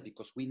these materials,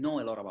 because we know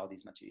a lot about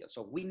these materials.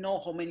 So we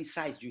know how many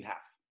sites you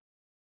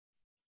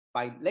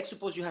have. Let's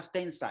suppose you have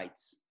 10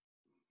 sites.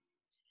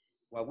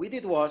 What we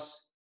did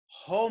was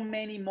how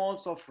many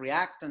moles of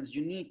reactants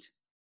you need,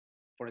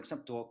 for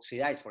example, to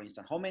oxidize, for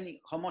instance,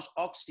 how much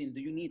oxygen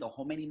do you need, or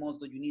how many moles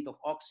do you need of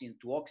oxygen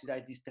to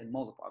oxidize these 10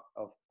 moles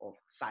of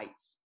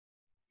sites?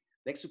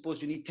 Let's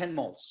suppose you need 10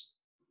 moles.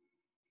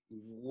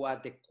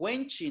 What the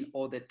quenching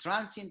or the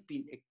transient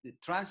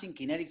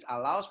kinetics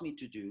allows me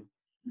to do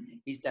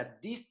is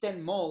that these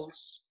 10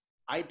 moles,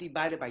 I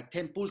divide it by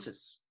 10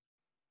 pulses.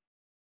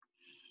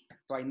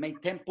 So I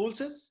make 10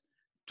 pulses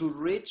to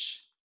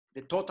reach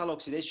the total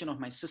oxidation of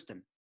my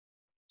system.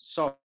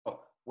 So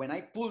when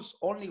I pulse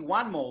only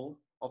 1 mole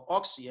of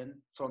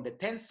oxygen from the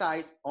 10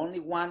 sites, only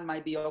 1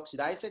 might be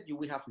oxidized. You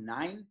will have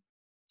 9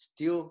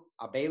 still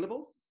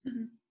available,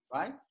 mm-hmm.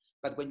 right?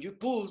 But when you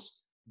pulse,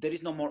 there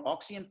is no more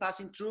oxygen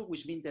passing through,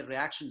 which means the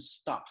reaction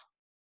stops.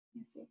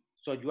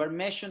 So you are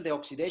measuring the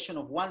oxidation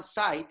of 1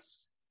 site,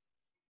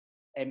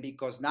 and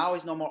because now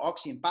is no more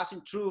oxygen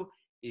passing through,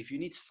 if you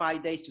need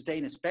 5 days to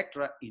take a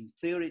spectra, in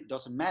theory, it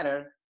doesn't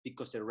matter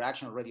because the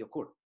reaction already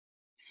occurred.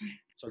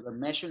 So you're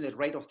measuring the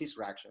rate of this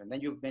reaction, and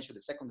then you measure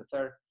the second, the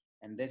third,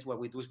 and that's what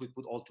we do is we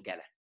put all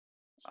together.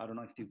 I don't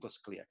know if it was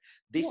clear.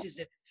 This is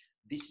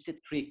a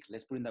trick,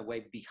 let's put it that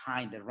way,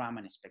 behind the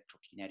Raman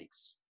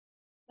spectrokinetics.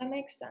 That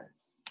makes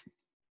sense.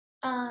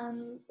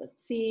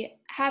 Let's see.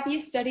 Have you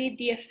studied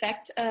the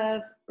effect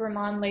of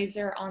Raman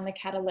laser on the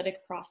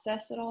catalytic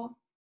process at all?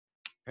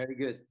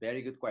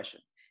 Very good question.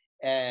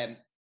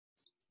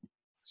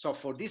 So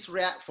for this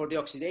for the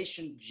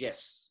oxidation,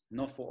 yes,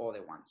 not for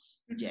other ones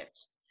yet.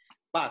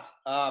 But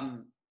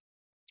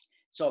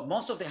so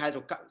most of the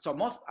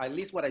at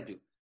least what I do,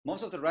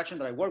 most of the reaction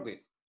that I work with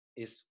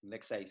is,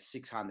 let's say,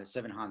 600,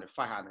 700,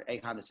 500,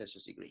 800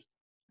 Celsius degree.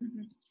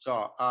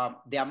 So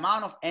the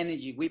amount of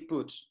energy we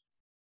put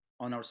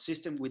on our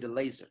system with the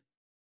laser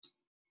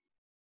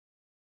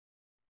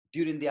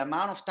during the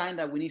amount of time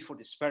that we need for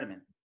the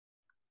experiment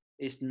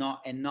is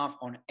not enough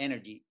on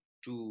energy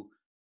to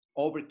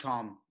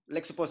overcome.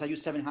 Let's suppose I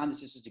use 700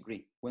 Celsius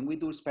degree. When we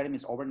do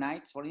experiments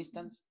overnight, for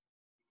instance,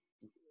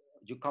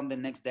 you come the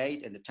next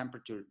day and the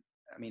temperature,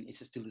 I mean,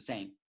 it's still the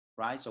same,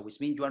 right? So which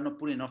means you are not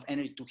putting enough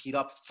energy to heat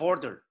up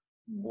further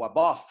or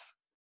above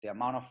the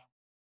amount of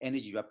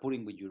energy you are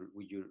putting with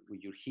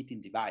your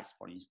heating device,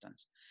 for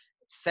instance.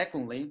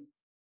 Secondly,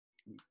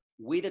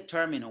 we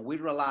determine or we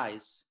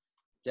realize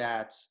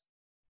that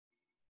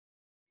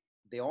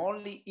the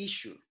only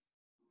issue,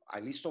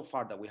 at least so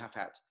far, that we have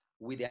had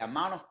with the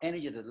amount of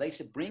energy that the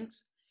laser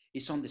brings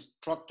is on the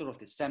structure of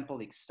the sample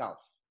itself,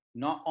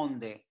 not on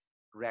the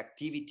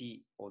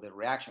reactivity or the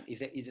reaction.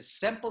 If a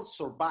sample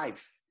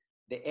survive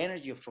the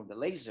energy from the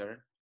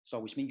laser, so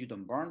which means you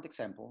don't burn the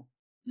sample,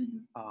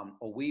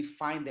 or we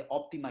find the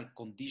optimal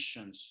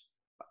conditions,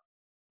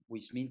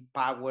 which mean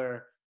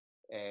power,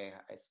 a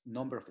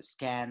number of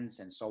scans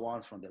and so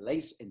on from the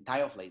laser,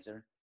 entire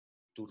laser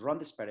to run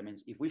the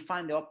experiments. If we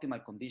find the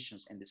optimal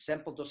conditions and the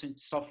sample doesn't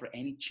suffer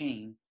any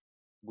change,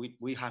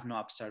 we have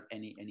not observed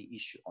any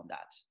issue on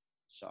that.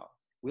 So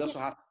we also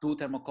have 2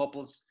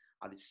 thermocouples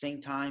at the same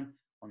time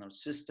on our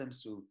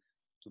systems to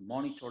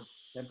monitor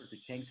temperature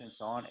change and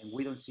so on, and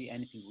we don't see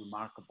anything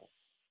remarkable.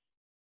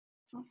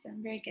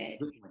 Awesome, very good.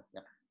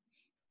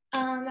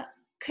 Yeah.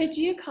 Could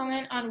you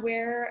comment on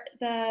where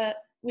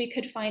we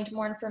could find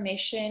more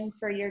information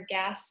for your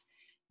gas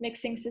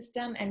mixing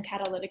system and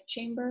catalytic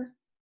chamber?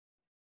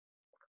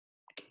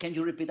 Can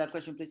you repeat that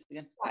question, please,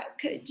 again?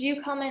 Could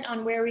you comment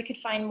on where we could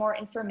find more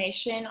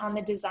information on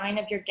the design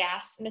of your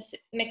gas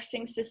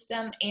mixing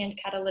system and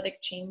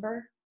catalytic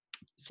chamber?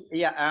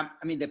 Yeah,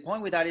 I mean, the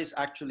point with that is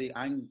actually,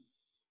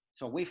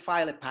 so we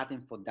file a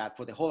patent for that,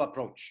 for the whole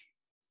approach.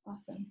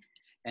 Awesome.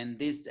 And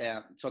this,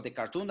 so the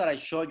cartoon that I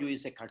showed you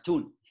is a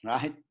cartoon,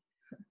 right?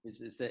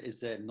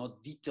 It's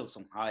not details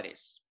on how it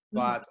is,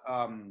 but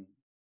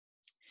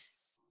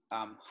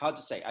how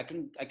to say, I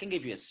can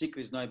give you a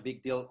secret. It's not a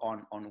big deal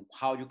on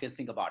how you can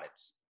think about it.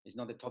 It's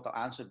not the total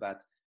answer,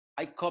 but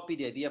I copied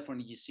the idea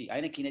from GC.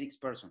 I'm a kinetics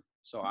person,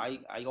 so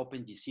I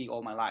opened GC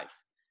all my life.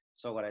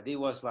 So what I did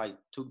was like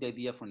took the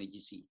idea from the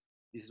GC.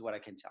 This is what I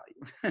can tell you.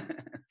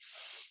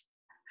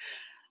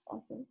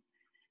 Awesome.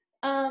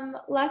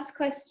 Last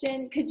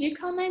question. Could you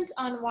comment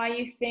on why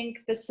you think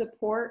the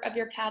support of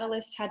your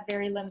catalyst had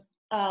very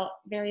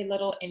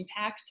little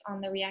impact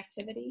on the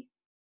reactivity?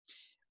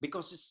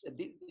 Because it's,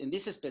 in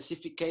this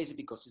specific case,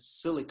 because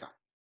it's silica.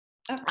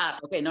 Okay.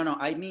 Okay. No.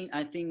 I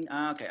think.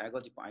 Okay. I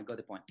got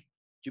the point. Do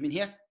you mean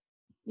here?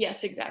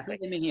 Yes, exactly.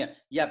 I mean here.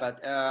 Yeah,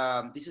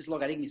 but this is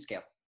logarithmic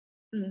scale.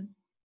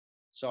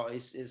 So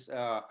it's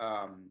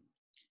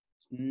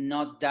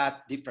not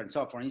that different.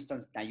 So for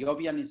instance,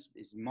 niobium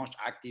is much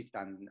active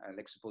than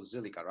let's suppose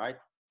silica, right?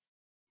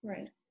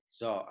 Right.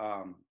 So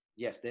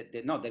yes,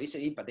 no, there is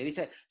an impact. There is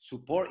a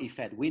support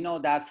effect. We know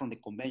that from the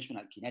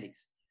conventional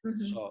kinetics.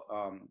 So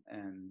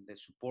and the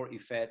support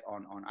effect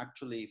on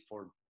actually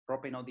for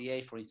propane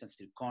ODA, for instance,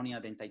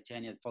 zirconia, then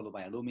titanium, followed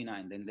by alumina,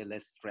 and then the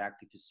less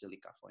reactive is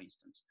silica, for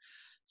instance.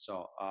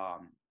 So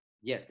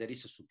yes, there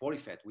is a support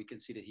effect. We can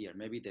see it here.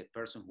 Maybe the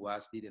person who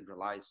asked didn't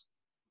realize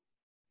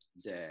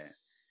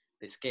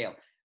the scale.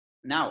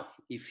 Now,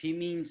 if he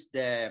means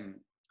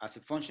as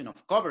a function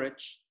of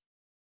coverage,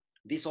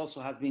 this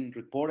also has been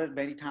reported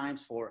many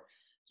times for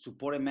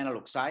supported metal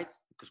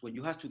oxides, because when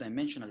you have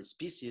 2-dimensional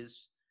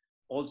species,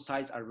 all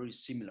sides are very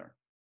similar.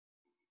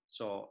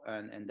 So,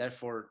 and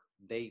therefore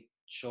they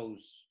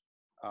shows,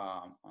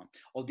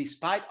 or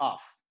despite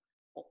of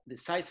the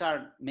sides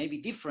are maybe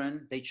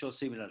different, they show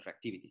similar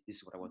reactivity. This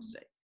is what I want to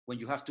say. When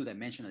you have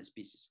 2-dimensional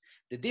species,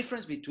 the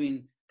difference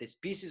between the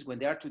species when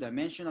they are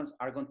 2-dimensionals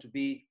are going to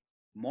be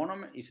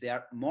monomer. If they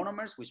are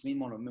monomers, which mean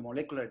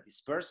molecular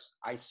dispersed,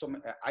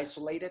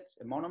 isolated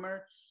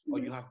monomer, or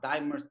you have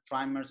dimers,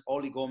 trimers,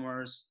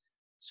 oligomers.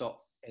 So,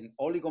 and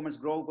oligomers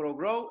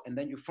grow, and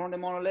then you form the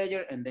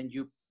monolayer, and then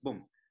you,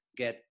 boom,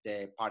 get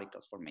the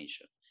particles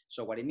formation.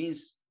 So what it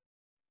means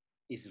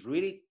is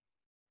really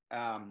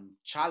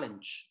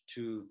challenge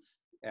to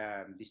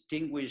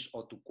distinguish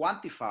or to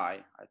quantify.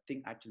 I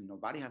think actually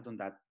nobody have done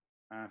that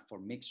for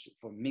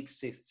mixed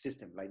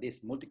systems like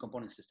this,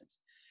 multi-component systems,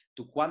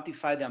 to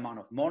quantify the amount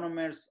of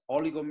monomers,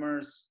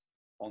 oligomers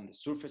on the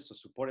surface of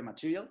supported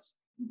materials.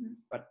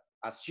 But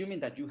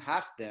assuming that you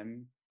have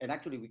them, and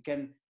actually we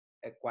can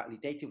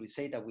qualitatively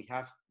say that we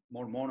have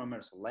more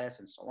monomers or less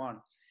and so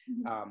on,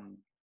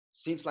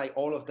 seems like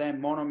all of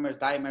them, monomers,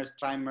 dimers,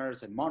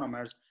 trimers, and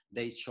monomers,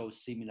 they show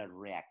similar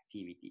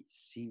reactivity.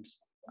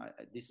 Seems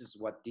this is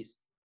what this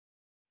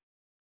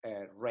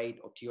rate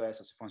of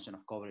TOS as a function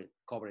of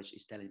coverage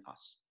is telling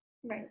us.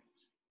 Right.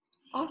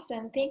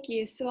 Awesome. Thank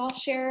you. So I'll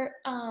share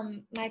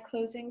my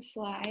closing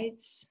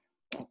slides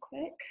real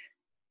quick.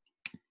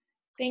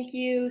 Thank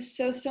you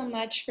so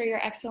much for your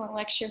excellent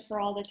lecture, for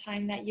all the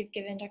time that you've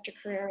given Dr.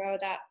 Carrero.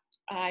 That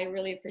I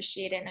really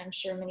appreciate it, and I'm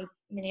sure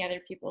many other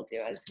people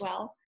do as well.